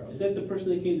bookkeeping background. Is that the person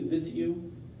that came to visit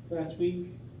you last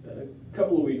week? A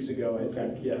couple of weeks ago, I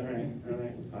think, yeah. All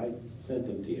right. I sent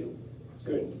them to you.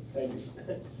 Good, thank you.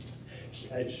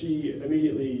 She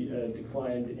immediately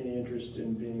declined any interest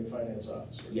in being a finance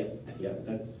officer. Yeah,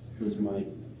 was my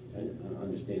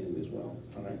understanding as well.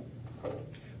 All right.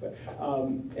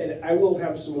 And I will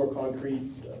have some more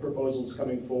concrete proposals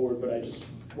coming forward, but I just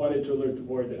wanted to alert the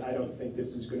board that I don't think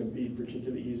this is going to be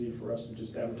particularly easy for us to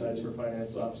just advertise for a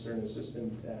finance officer and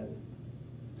assistant and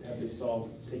have this all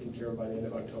taken care of by the end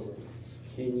of October.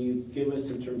 Can you give us,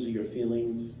 in terms of your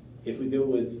feelings, if we go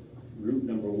with route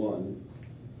number one,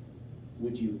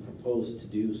 would you propose to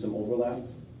do some overlap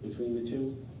between the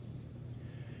two?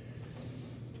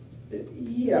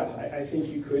 Yeah, I think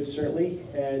you could certainly,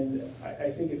 and I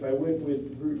think if I went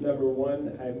with route number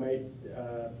one, I might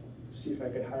see if I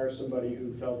could hire somebody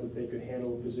who felt that they could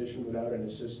handle a position without an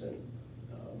assistant.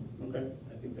 Okay.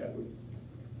 I think that would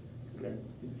be the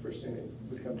first thing that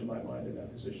would come to my mind in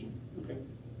that position. Okay.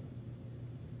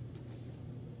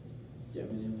 Do you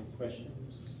have any other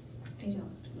questions? I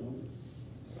don't. No?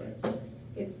 All right.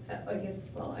 If, I guess,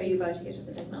 well, are you about to get to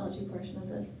the technology portion of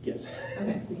this? Yes.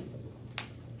 Okay.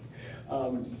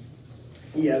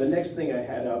 Yeah, the next thing I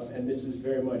had up, and this is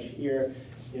very much here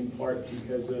in part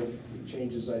because of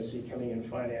changes I see coming in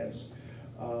finance.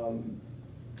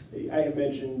 I have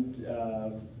mentioned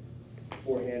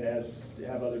beforehand, as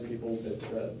have other people, that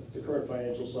the current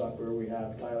financial software we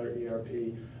have, Tyler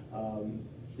ERP,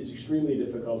 is extremely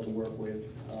difficult to work with.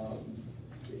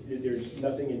 There's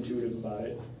nothing intuitive about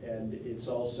it, and it's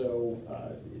also,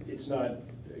 it's not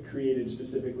created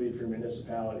specifically for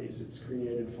municipalities. It's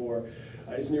created for,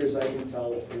 as near as I can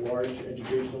tell, large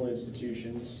educational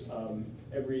institutions.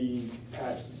 Every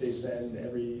patch that they send,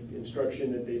 every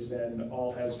instruction that they send,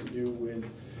 all has to do with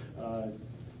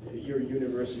your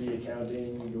university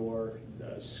accounting, your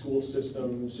school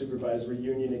system, supervisory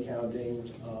union accounting.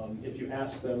 If you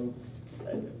ask them,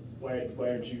 why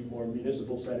aren't you more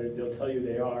municipal centered, they'll tell you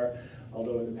they are,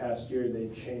 although in the past year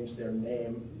they've changed their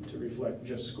name to reflect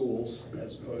just schools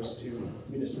as opposed to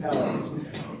municipalities.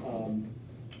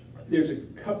 There's a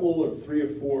couple of 3 or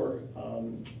 4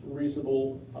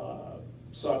 reasonable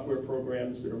software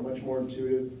programs that are much more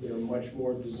intuitive, that are much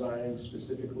more designed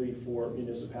specifically for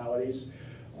municipalities.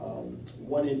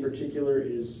 One in particular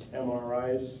is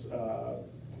MRI's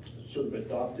sort of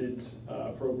adopted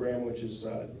program, which is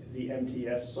the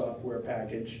MTS software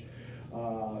package.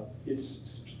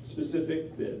 It's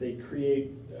specific, they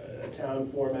create a town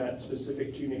format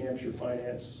specific to New Hampshire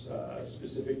finance,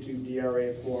 specific to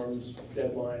DRA forms,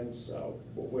 deadlines,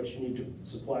 what you need to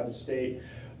supply the state.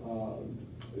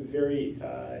 Very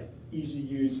easy to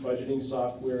use budgeting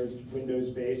software,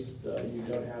 Windows-based. You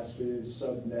don't have to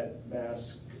subnet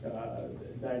mask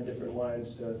 9 different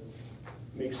lines to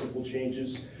make simple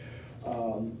changes.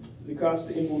 The cost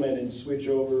to implement and switch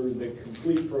over the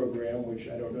complete program, which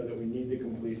I don't know that we need the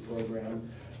complete program,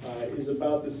 is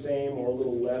about the same or a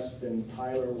little less than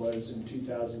Tyler was in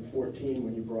 2014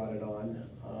 when you brought it on.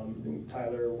 I think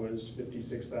Tyler was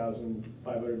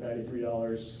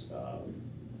 $56,593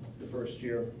 the first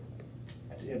year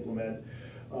to implement.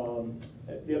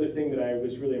 The other thing that I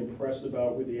was really impressed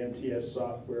about with the MTS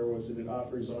software was that it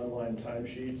offers online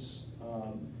timesheets.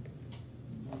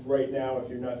 Right now, if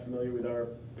you're not familiar with our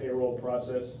payroll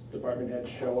process, department heads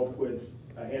show up with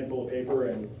a handful of paper,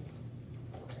 and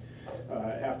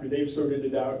after they've sorted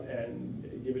it out and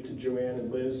give it to Joanne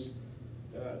and Liz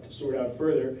to sort out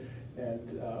further.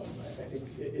 And I think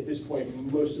at this point,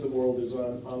 most of the world is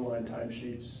on online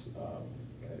timesheets.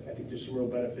 I think there's some real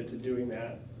benefit to doing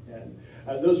that. And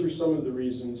those were some of the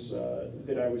reasons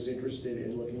that I was interested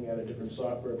in looking at a different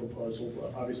software proposal.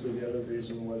 Obviously, the other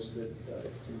reason was that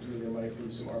it seemed to me there might be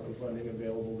some ARPA funding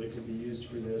available that could be used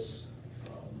for this.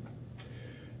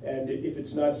 And if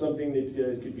it's not something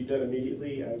that could be done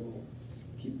immediately, I will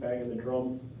keep banging the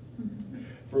drum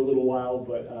for a little while.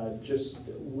 But just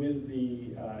with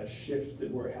the shift that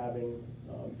we're having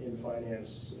in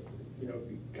finance, you know,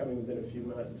 coming within a few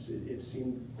months, it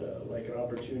seemed like an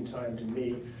opportune time to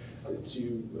me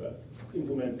to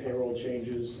implement payroll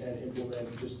changes and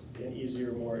implement just an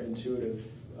easier, more intuitive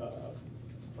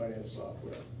finance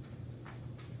software.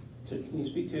 So can you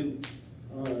speak to,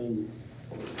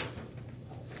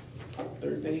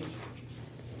 third page,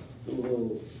 the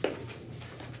little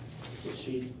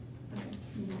sheet?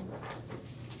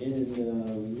 In the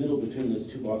middle between those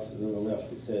 2 boxes on the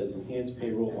left, it says enhanced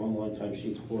payroll, online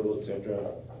timesheets, portal,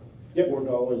 etc. Yep.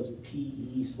 $4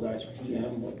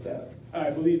 PE/PM, what's that? I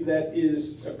believe that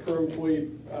is a per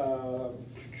employee,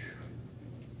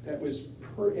 that was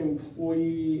per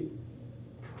employee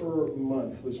per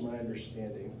month was my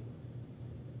understanding.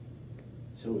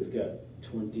 So we've got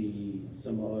 20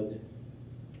 some odd,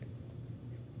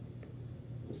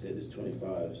 let's say there's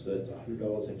 25, so that's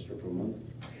 $100 extra per month.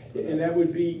 And that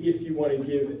would be if you want to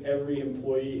give every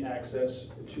employee access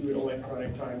to an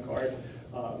electronic time card.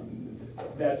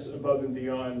 That's above and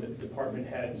beyond department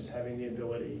heads having the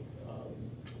ability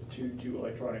to do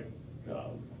electronic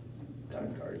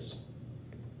time cards.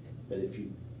 But if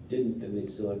you didn't, then they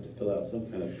still have to fill out some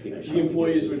kind of paper sheet. The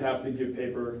employees would have to give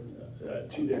paper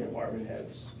to their department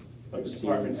heads. Like Which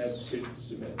department seems heads could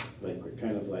submit. like we're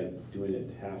kind of like doing it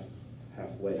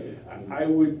halfway. I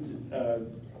would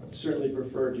certainly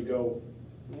prefer to go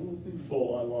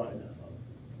full online.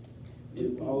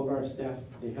 Do all of our staff,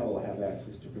 they all have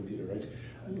access to computer, right?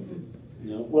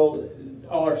 No? Well,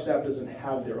 all our staff doesn't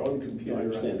have their own computer. No, I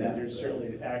understand that. There's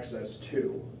certainly access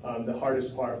to. The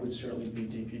hardest part would certainly be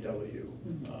DPW.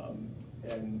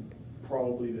 And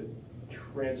probably the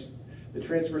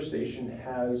transfer station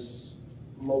has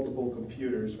multiple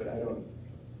computers, but I don't,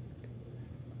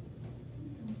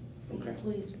 Okay.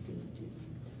 Employees would be able to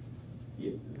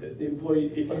do the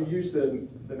employee, if you use the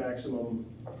maximum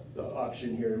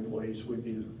option here, employees would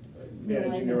be No, I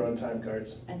managing their know. own time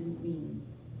cards. that. And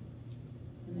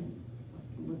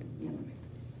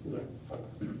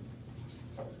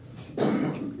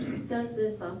Does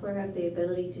this software have the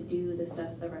ability to do the stuff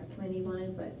the rec committee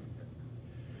wanted, but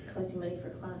collecting money for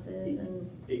classes and?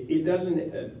 It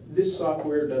doesn't, this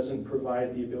software doesn't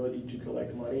provide the ability to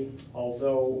collect money,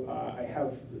 although I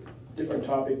have, different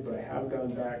topic, but I have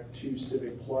gone back to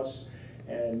Civic Plus,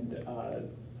 and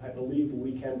I believe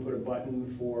we can put a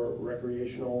button for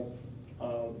recreational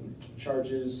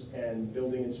charges and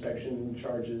building inspection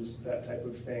charges, that type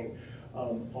of thing,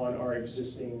 on our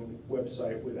existing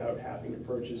website without having to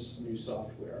purchase new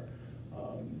software.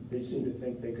 They seem to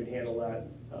think they could handle that.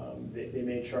 They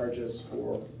may charge us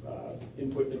for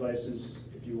input devices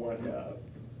if you want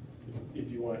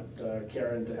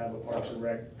Karen to have a Parks and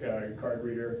Rec card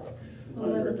reader What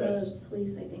on her about desk. the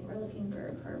police? I think we're looking for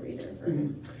a card reader for.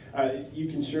 You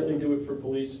can certainly do it for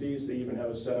police fees. They even have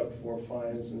a setup for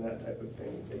fines and that type of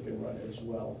thing they can run as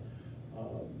well.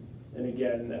 And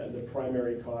again, the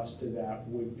primary cost to that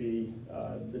would be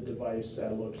the device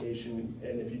at a location.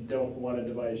 And if you don't want a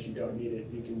device, you don't need it,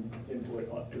 you can input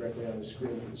directly on the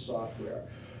screen with the software.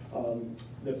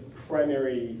 The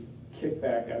primary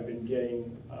kickback I've been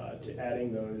getting to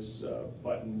adding those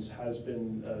buttons has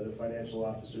been the financial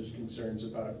officer's concerns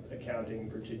about accounting,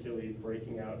 particularly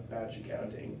breaking out batch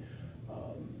accounting.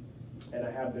 And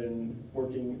I have been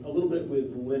working a little bit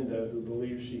with Linda, who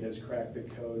believes she has cracked the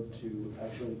code to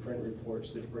actually print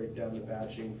reports that break down the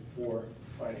batching for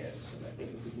finance. And I think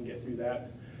if we can get through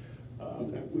that,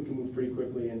 we can move pretty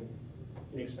quickly and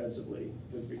inexpensively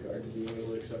with regard to being able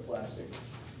to accept plastic.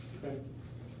 Okay.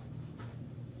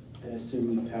 I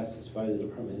assume we pass this by the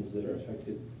department heads that are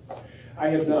affected. I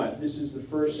have not. This is the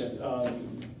first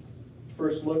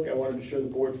look. I wanted to show the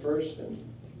board first, and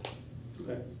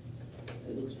Okay.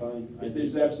 It looks fine. if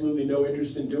there's absolutely no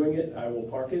interest in doing it, I will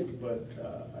park it, but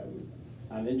I would.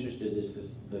 I'm interested, it's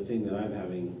just the thing that I'm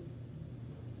having,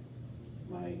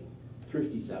 my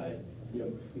thrifty side. Yep.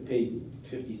 We paid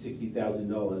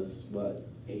 $50,000-$60,000, what,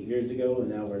 8 years ago, and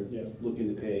now we're Yeah.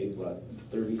 looking to pay, what,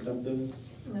 30-something?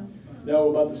 No. No,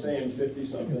 about the same,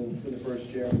 50-something for the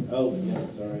first year. Oh, yeah,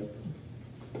 sorry.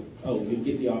 Oh, you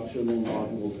get the optional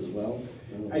modules as well?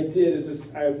 I did,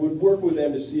 I would work with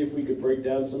them to see if we could break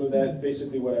down some of that.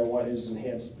 Basically, what I want is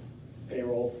enhanced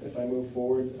payroll if I move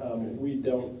forward. We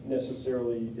don't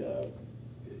necessarily,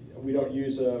 we don't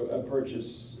use a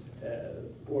purchase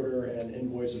order and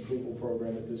invoice approval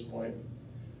program at this point.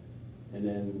 And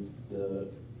then the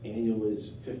annual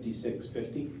is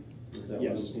 $56.50? Is that what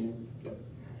I'm Yes. seeing? Yep.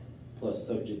 Plus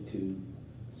subject to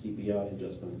CPI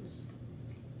adjustments.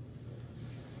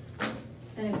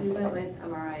 And if we went with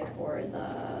MRI for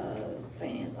the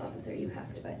finance officer, you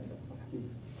have to buy the software.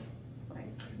 Right.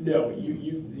 No,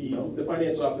 the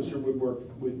finance officer would work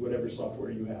with whatever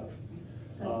software you have.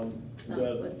 That's not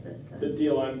The what this says. the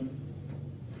deal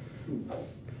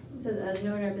It says, as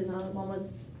no representative, one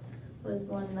was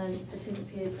one that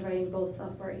participated providing both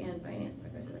software and finance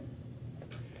services.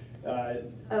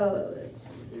 Oh,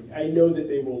 I know that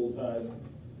they will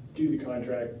do the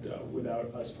contract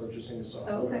without us purchasing the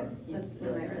software. oh, okay, that's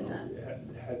when I read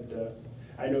that.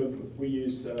 I know we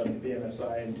use the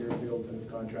MSI in Deerfield and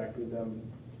have contracted with them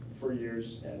for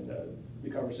years, and the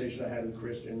conversation I had with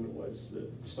Christian was,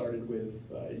 started with,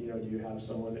 do you have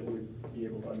someone that would be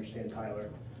able to understand Tyler?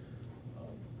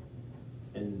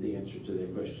 And the answer to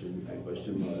that question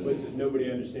was? Was that nobody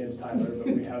understands Tyler, but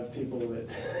we have people that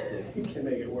can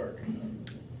make it work.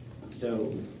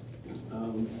 So,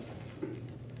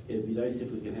 it'd be nice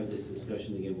if we could have this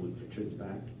discussion again when Katrina's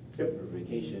back Yep. for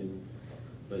vacation.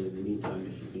 But in the meantime,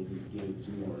 if you can give it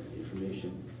some more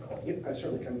information, Yep, I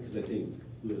certainly can. because I think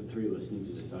the three of us need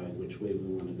to decide which way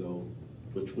we want to go,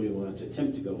 which way we want to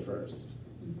attempt to go first.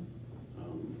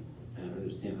 And I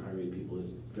understand hiring people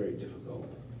is very difficult.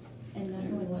 And not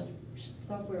knowing what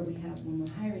software we have when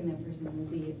we're hiring that person will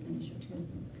be an issue too.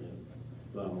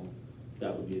 Well,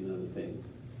 that would be another thing.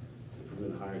 If we're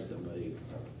going to hire somebody,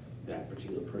 that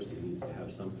particular person needs to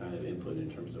have some kind of input in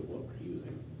terms of what we're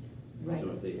using. Right,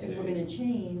 So if they if say- we're gonna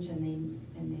change and they,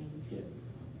 Yeah.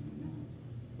 no.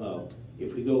 Well,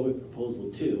 if we go with proposal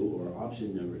 2 or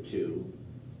option number 2,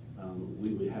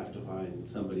 we would have to find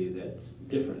somebody that's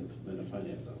different than a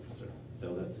finance officer.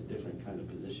 So that's a different kind of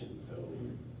position, so.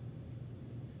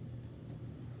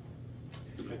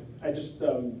 Okay. I just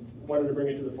wanted to bring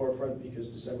it to the forefront because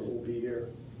December will be here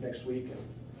next week.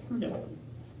 Yeah.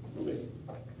 Okay.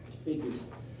 Thank you.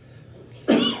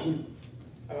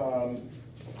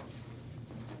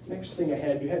 Next thing I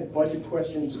had, you had budget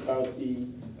questions about the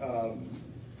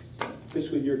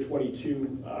fiscal year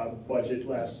 –22 budget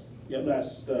last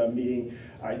meeting.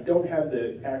 I don't have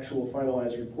the actual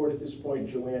finalized report at this point.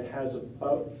 Joanne has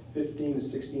about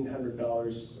 $1,500 to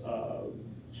 $1,600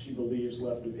 she believes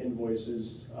left of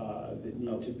invoices that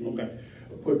need to be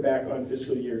put back on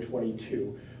fiscal year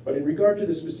 '22. But in regard to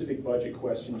the specific budget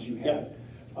questions you had,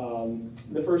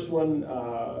 the first one,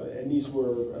 and these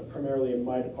were primarily in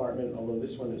my department, although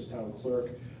this one is town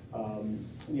clerk.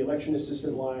 The election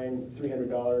assistant line,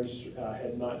 $300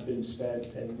 had not been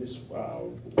spent, and this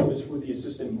was for the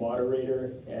assistant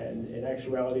moderator. And in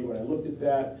actuality, when I looked at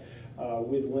that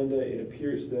with Linda, it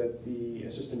appears that the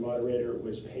assistant moderator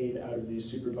was paid out of the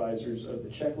supervisors of the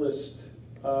checklist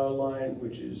line,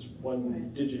 which is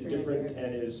one digit different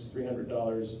and is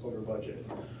 $300 over budget.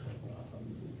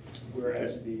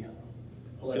 Whereas the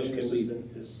election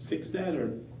assistant is. Fix that,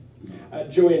 or?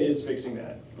 Joanne is fixing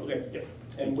that. Okay. Yeah.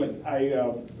 And when I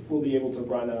will be able to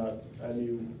run a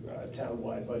new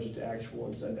town-wide budget to actual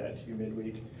and send that to you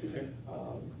midweek. Okay.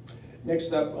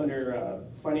 Next up, under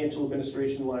financial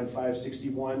administration line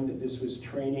 561, this was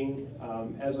training.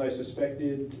 As I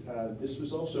suspected, this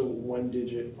was also one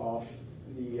digit off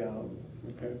the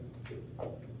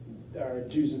our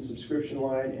dues and subscription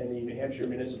line, and the New Hampshire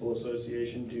Municipal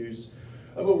Association dues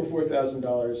of over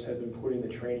 $4,000 have been put in the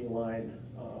training line.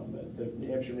 The New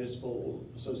Hampshire Municipal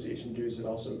Association dues had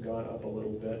also gone up a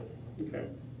little bit. Okay.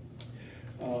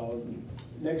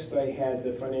 Next, I had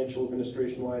the financial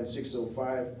administration line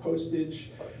 605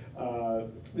 postage.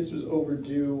 This was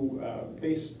overdue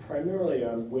based primarily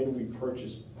on when we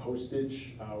purchase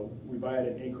postage. We buy it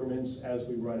in increments as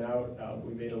we run out.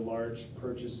 We made a large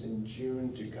purchase in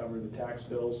June to cover the tax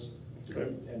bills,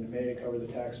 and in May to cover the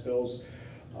tax bills.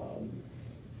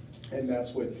 And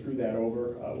that's what threw that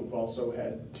over. We've also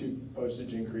had 2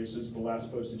 postage increases. The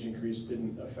last postage increase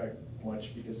didn't affect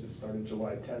much because it started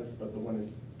July 10th, but the one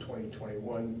in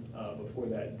 2021 before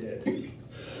that did.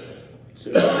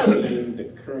 So in the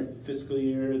current fiscal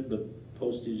year, the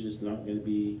postage is not going to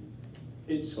be?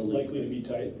 It's likely to be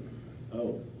tight.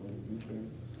 Oh,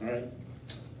 okay.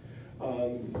 All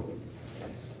right.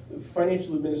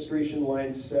 Financial administration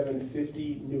line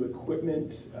 750, new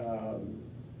equipment.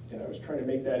 And I was trying to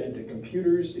make that into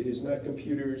computers. It is not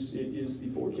computers. It is the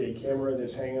 4K camera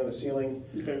that's hanging on the ceiling.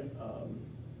 Okay.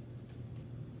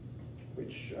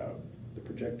 Which, The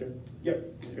projector?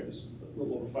 yep, it was a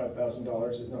little over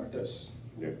 $5,000. It knocked us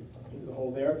into the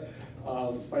hole there.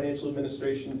 Financial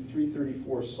administration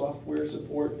 334 software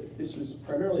support. This was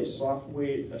primarily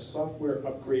software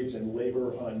upgrades and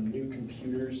labor on new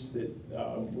computers that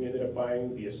we ended up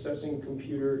buying. The assessing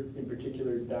computer in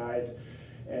particular died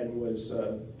and was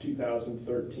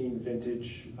 2013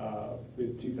 vintage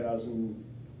with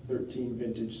 2013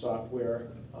 vintage software,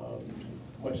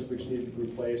 much of which needed to be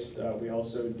replaced. We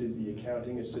also did the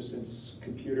accounting assistant's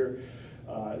computer.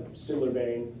 Similar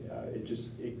vein,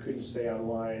 it couldn't stay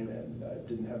online and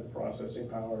didn't have the processing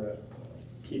power to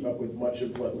keep up with much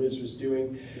of what Liz was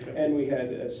doing. Okay. And we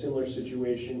had a similar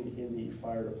situation in the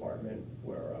fire department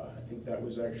where I think that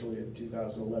was actually a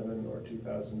 2011 or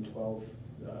 2012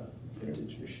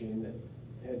 vintage machine that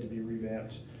had to be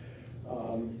revamped.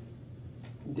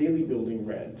 Daily building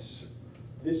rent.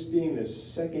 This being the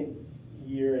second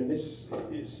year, and this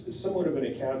is somewhat of an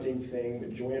accounting thing,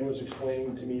 but Joanne was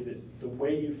explaining to me that the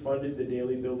way you funded the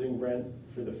daily building rent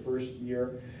for the first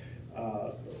year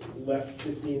left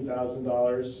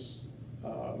 $15,000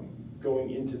 going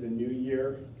into the new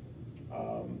year,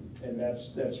 and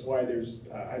that's why there's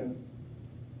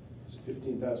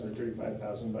 $15,000 or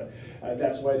 $35,000, but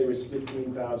that's why there was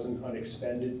 $15,000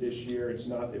 unexpended this year. It's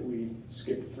not that we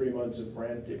skipped 3 months of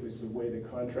rent. It was the way the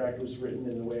contract was written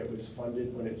and the way it was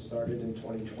funded when it started in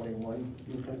 2021.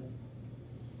 Okay.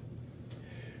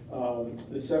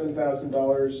 The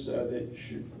 $7,000 that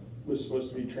was supposed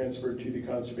to be transferred to the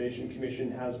Conservation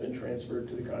Commission has been transferred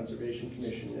to the Conservation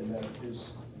Commission, and that was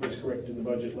corrected in the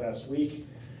budget last week.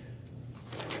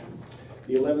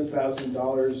 The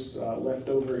 $11,000 left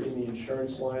over in the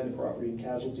insurance line, the property and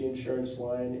casualty insurance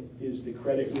line, is the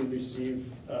credit we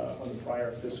received on the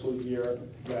prior fiscal year.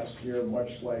 Last year,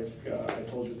 much like I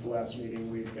told you at the last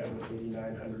meeting, we've got an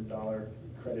 $8,900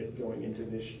 credit going into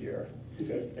this year.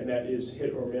 Okay. And that is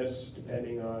hit or miss,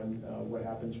 depending on what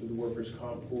happens with the workers'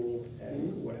 comp pool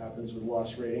and what happens with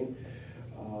loss rating.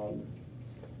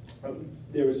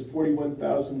 There was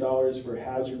 $41,000 for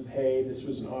hazard pay. This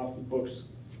was an off-the-books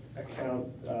account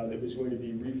that was going to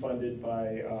be refunded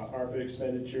by ARPA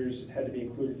expenditures. It had to be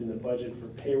included in the budget for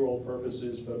payroll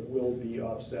purposes, but will be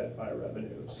offset by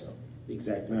revenue, so.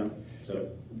 Exact amount, so,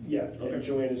 Yeah, Okay. and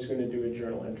Joanne is going to do a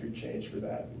journal entry change for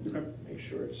that. Okay. Make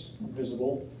sure it's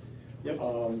visible. yep.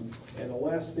 And the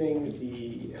last thing,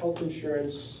 the health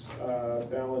insurance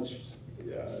balance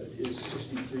is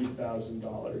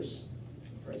 $63,000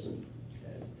 present.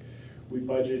 And we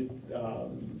budget,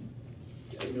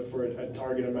 for a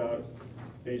target amount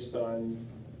based on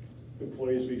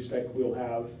employees we expect we'll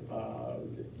have.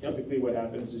 Typically what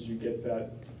happens is you get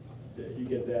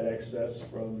that excess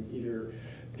from either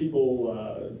people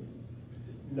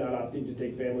not opting to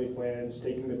take family plans,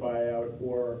 taking the buyout,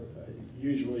 or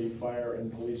usually fire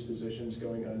and police positions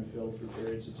going unfilled for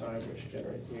periods of time, which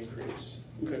generate the increase.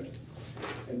 Okay.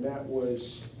 And that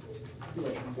was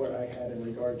pretty much what I had in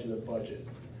regard to the budget.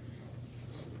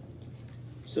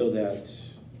 So that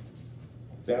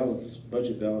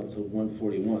budget balance of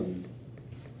 141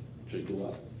 should go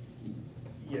up.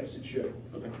 Yes, it should.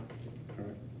 Okay. All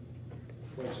right.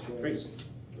 Once Joanne Great.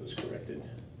 was corrected.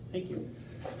 Thank you.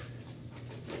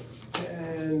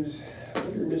 And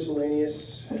under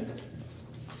miscellaneous,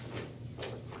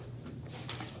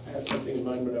 I had something in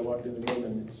mind when I walked in the room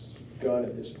and it's gone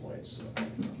at this point, so.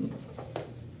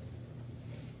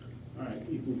 All right,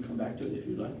 you can come back to it if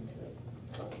you'd like.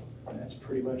 That's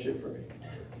pretty much it for me.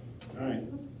 All right.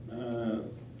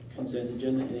 Consent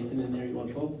agenda, anything in there you want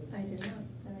to pull? I do not have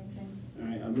anything. All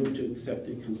right, I move to accept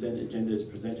the consent agenda as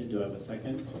presented. Do I have a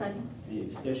second? Second. Any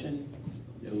discussion?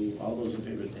 No. All those in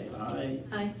favor say aye.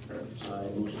 Aye. Aye,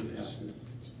 motion passes.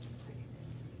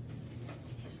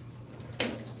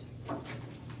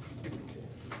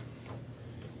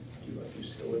 Do you want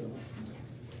these to go with them?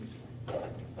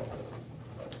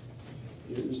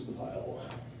 Here's the pile.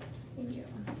 Thank you.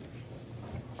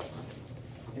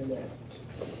 And that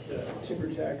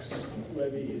timber tax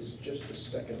levy is just the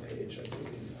second page, I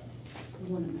believe.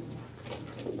 One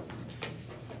of them.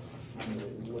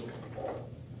 Look.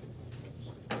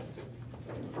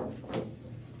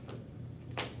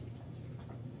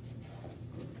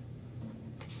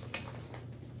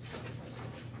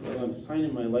 Well, I'm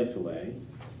signing my life away.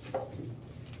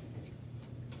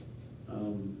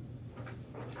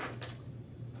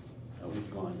 Oh,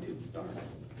 we've gone too, darn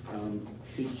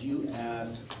it. Could you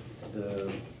ask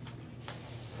the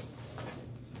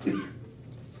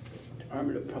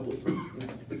Department of Public,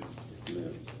 just a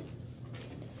minute.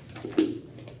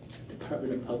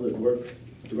 Department of Public Works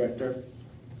Director,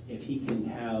 if he can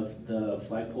have the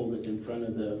flagpole that's in front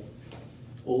of the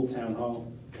old town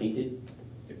hall painted?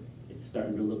 It's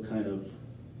starting to look kind of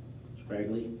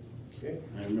scraggly. Okay.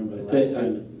 I remember the I last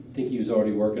time. think he was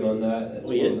already working on that. That's Oh,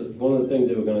 he one of is? the- One of the things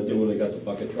they were gonna do when they got the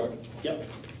bucket truck, Yep.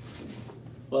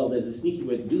 Well, there's a sneaky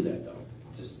way to do that, though.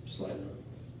 just slide it on.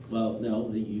 Well, no,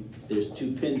 there's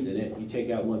two pins in it. You take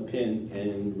out one pin,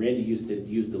 and Randy used to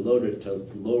use the loader to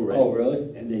lower it. Oh,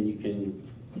 really? And then you can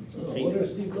I paint wonder it.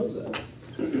 if Steve knows that.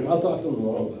 I'll talk to him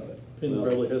tomorrow about it. Pin Well-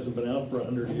 probably hasn't been out for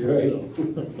 100 years,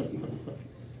 so.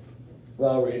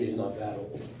 Well, Randy's not that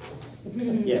old.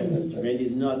 Yes,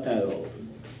 Randy's not that old.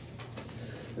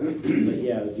 But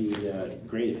yeah, it'd be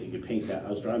great if you could paint that. I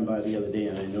was driving by the other day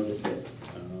and I noticed it.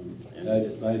 And I it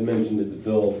just, had mentioned it to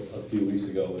Bill a few weeks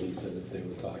ago, and he said that they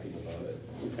were talking about it.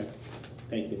 okay,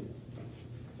 thank you.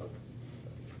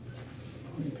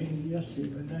 We painted yesterday,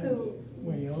 but that So,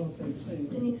 way all things say.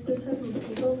 Denise, this up in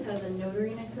Peoples has a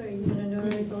notary next to it. Are you gonna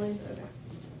notarize all these? Okay.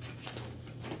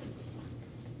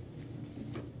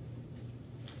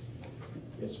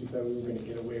 Yes, we thought we were gonna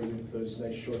get away with those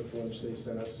nice short forms they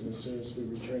sent us, and as soon as we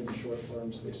returned the short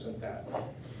forms, they sent that. Oh.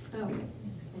 Okay.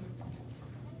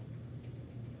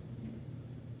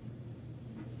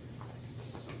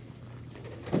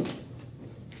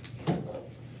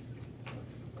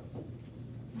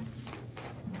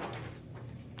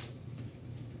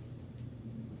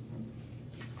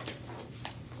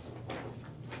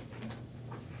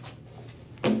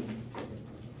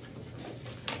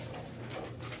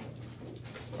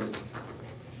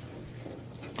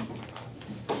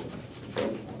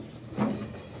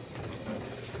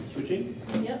 Switching?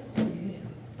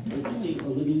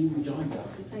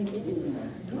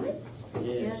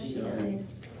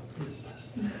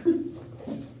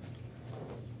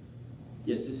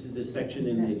 is the section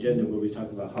in the agenda where we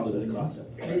talk about holiday gossip.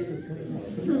 What is this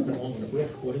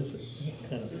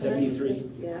kind of? 73,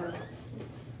 Yeah.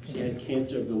 she had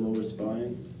cancer of the lower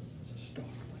spine.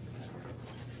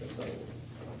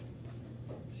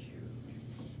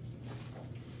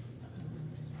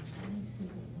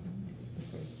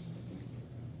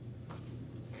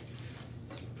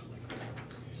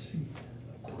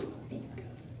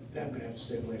 I'm gonna have to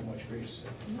save way much grease.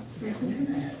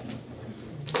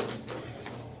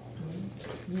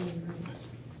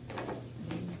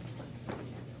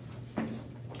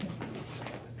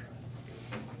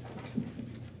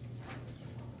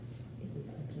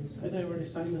 Did I already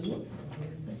sign this one?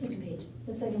 The second page.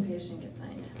 The second page didn't get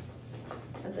signed.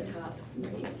 At the top,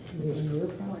 right.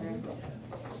 Corner.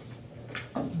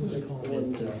 What's it called?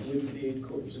 One with paid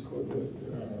corps accord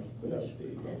without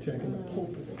the. Checking the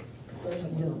pulp. But that's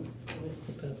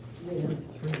three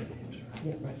names, right?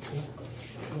 Yeah, right, yeah.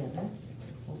 Yeah, that.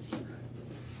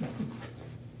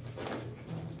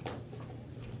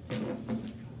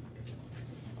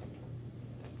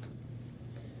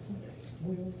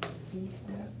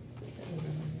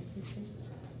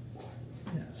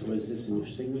 So is this in your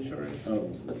signature? Oh.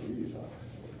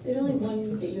 There's only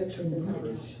one that you actually design.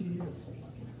 There's She is.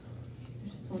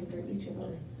 just one for each of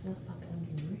us.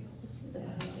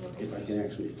 If I can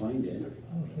actually find it.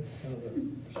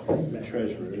 Oh, That's the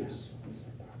treasurer's.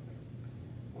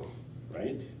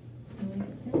 Right?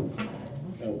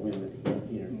 Oh, wait a minute,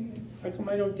 here. How come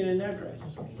I don't get an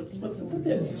address? What's up with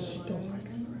this? I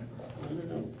don't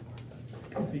know.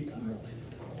 could be unrelated.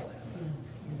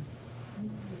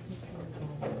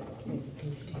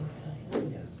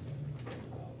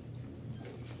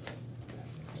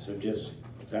 So just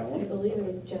that I one? believe it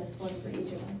was just one for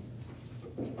each of us.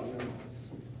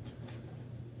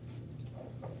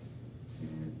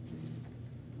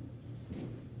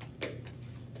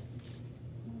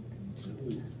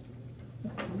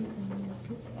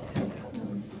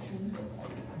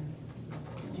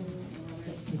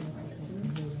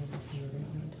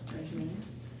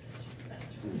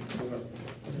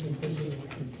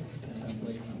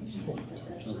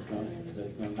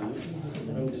 That's not good.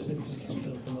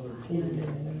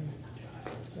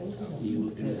 You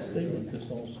looked at this.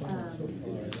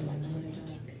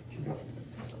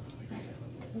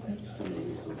 Some of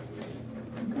these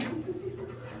look-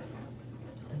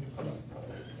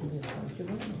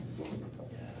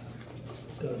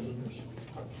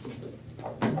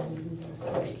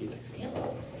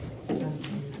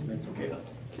 That's okay.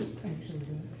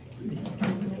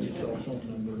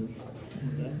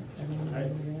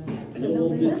 Alright. Any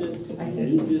old business,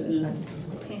 new business,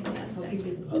 Fantastic.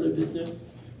 other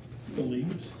business? The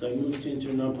leaves? So I moved into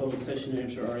a non-public session, New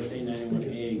Hampshire RSA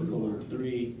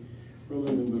 91A:3,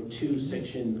 Roman number 2,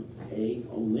 section A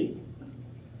only.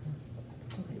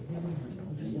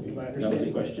 That was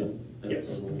a question? That's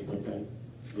Yes. only, okay.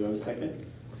 Do you have a second?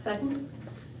 Second?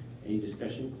 Any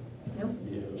discussion? Nope.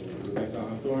 Rebecca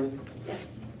Hawthorne?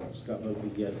 Yes. Scott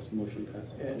Bugby, yes, motion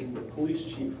passes. And the police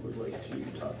chief would like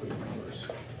to talk with you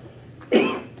first.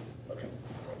 Okay.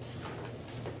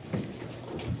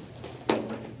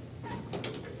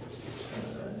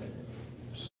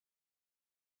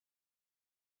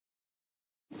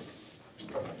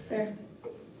 There.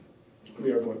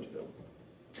 We are going to bill.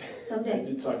 I Someday.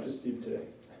 did talk to Steve today.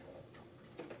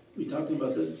 We talking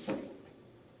about this?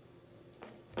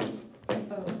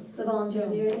 Oh, The volunteer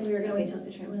leader thing, we were gonna wait till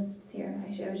Katrin was here.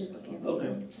 Actually, I was just looking at the Okay.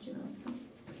 emails. Did you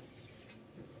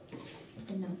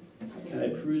know? no. Can I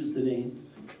peruse the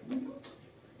names?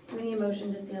 We need a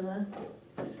motion to seal the,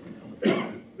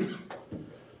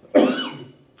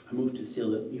 I move to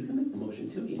seal the, you can make the motion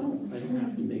too, you know, I don't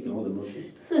have to make all the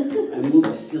motions. I move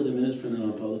to seal the minutes from the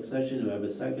non-public session, do I have a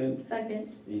second?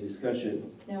 second. Any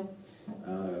discussion? No.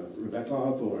 Rebecca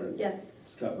Hawthorne? Yes.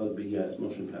 Scott Bugby, yes,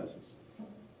 motion passes.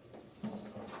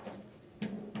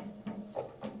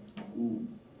 Ooh.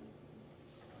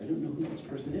 I don't know who this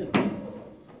person is. I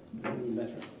haven't even met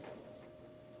her.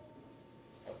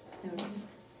 No.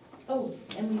 Oh,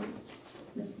 and we,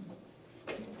 this one,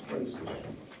 What is it?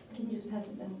 can you just pass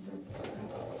it down for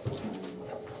Scott?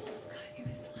 Scott, you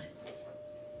missed one.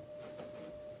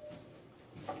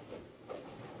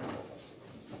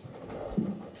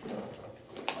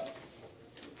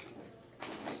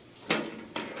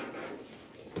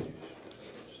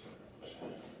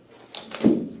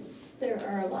 There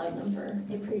are a lot of them for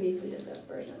a previously discussed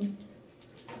person.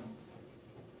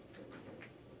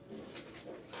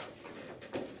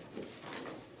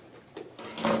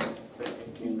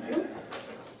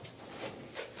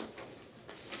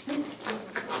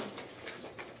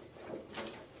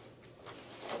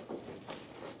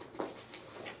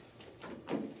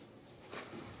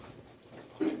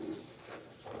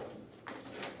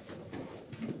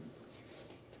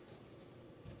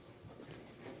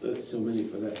 Because so many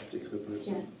for that particular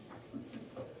person. Yes.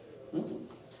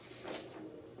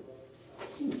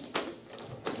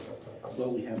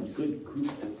 Well, we have a good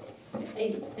group.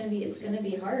 It's gonna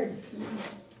be hard.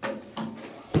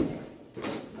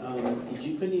 Did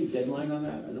you put any deadline on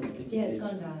that? I don't think you Yeah, did. it's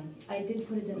gone by. I did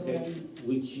put a Okay, deadline.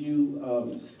 would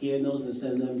you scan those and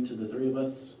send them to the three of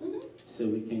us? Mhm. So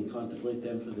we can contemplate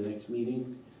them for the next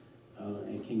meeting?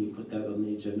 And can you put that on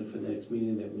the agenda for the next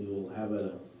meeting, that we will have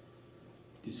a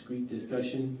discrete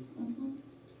discussion? Mhm.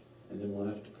 And then we'll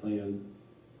have to plan.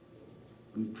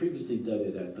 We've previously done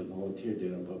it at the volunteer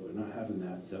dinner, but we're not having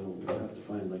that, so we'll have to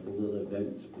find like a little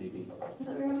event maybe. I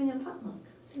thought we were having a potluck.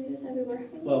 Did we decide we were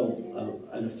having? Well,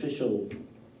 a an official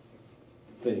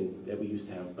thing that we used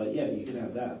to have, but yeah, you can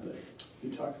have that, but You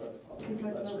talked about We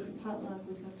talked last about week. potluck,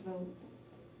 we talked about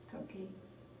cupcake.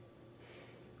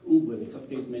 ooh, were the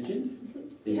cupcakes mentioned?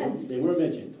 Yes. They were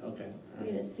mentioned, okay. all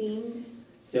We right. had a themed.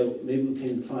 So maybe we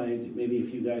can find, maybe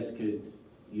if you guys could,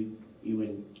 you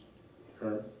and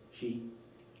her, she,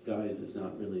 guys, it's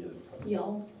not really a,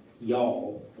 Y'all.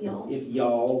 y'all. Y'all. If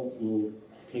y'all will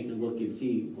take a look and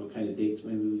see what kind of dates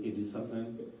maybe we could do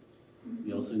something.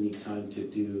 We also need time to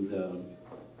do the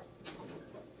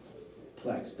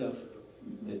plaque stuff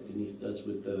that Denise does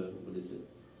with the, what is it,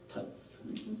 Tuts?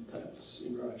 Tuts.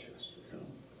 In Rochester. So,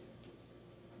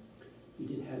 we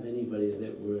didn't have anybody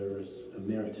that was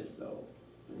emeritus though.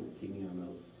 I didn't see any on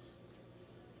those.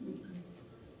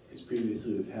 Because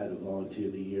previously we've had a volunteer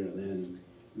of the year, and then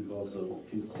we've also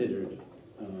considered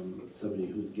somebody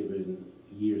who's given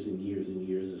years and years and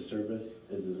years of service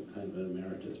as a kind of an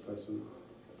emeritus person.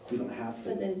 We don't have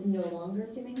But to. that is no longer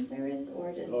giving service,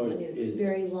 or just Oh, someone who's is-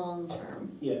 very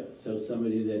long-term? Yeah, so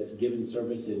somebody that's given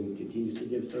service and continues to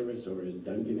give service, or is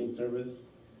done giving service.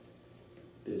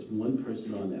 There's one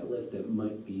person on that list that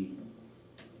might be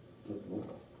applicable.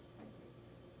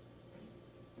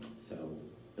 So,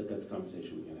 but that's a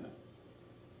conversation we can have.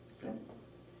 Okay.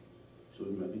 So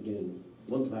we might be getting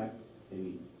one plaque,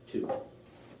 maybe two.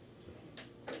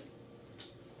 So,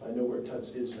 I know where Tuts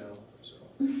is now, so.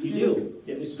 you do,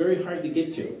 it's very hard to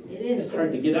get to. It is. It's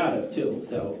hard to get out of too,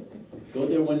 so go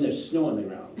there when there's snow on the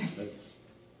ground, that's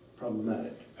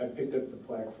problematic. I picked up the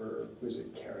plaque for, was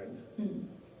it Karen, Hmm.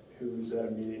 who was at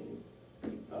a meeting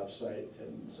off-site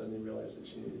and suddenly realized that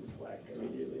she needed the plaque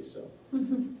immediately, so.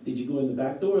 Did you go in the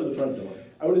back door or the front door?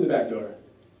 I went in the back door.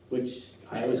 Which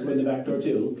I always go in the back door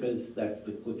too, because that's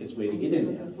the quickest way to get in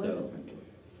there, There was a so. front door.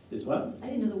 Is what? I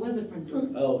didn't know there was a front door.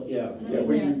 Oh, yeah. And Yeah, I've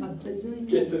when been there a bazillion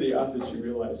Get times. to the office, you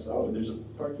realize, oh, there's a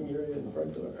parking area in the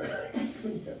front door.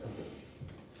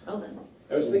 Oh, then.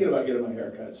 I was thinking about getting my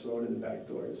hair cut, so I went in the back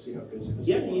door to see how busy the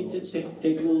Yeah, salon you was. just take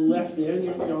a little left there and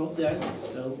you're all set,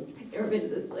 so. I've never been to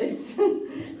this place.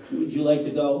 Would you like to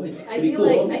go? It's I pretty feel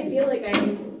like, cool. I feel like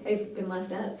I've been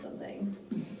left out of something.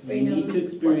 You Everybody need knows to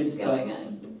experience what's going Tuts.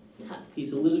 on. Tuts.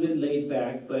 He's a little bit laid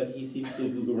back, but he seems to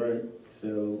do good work,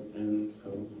 so, and so.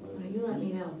 Well, you let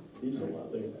me know. He's a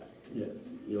lot laid back.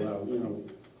 Yes,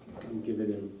 I'm giving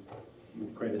him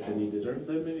credit that he deserves,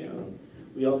 that maybe, I don't know.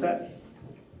 We all set?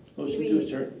 Motion to We-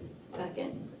 adjourn.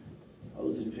 Second. All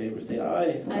those in favor say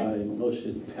aye. Aye.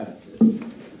 Motion passes.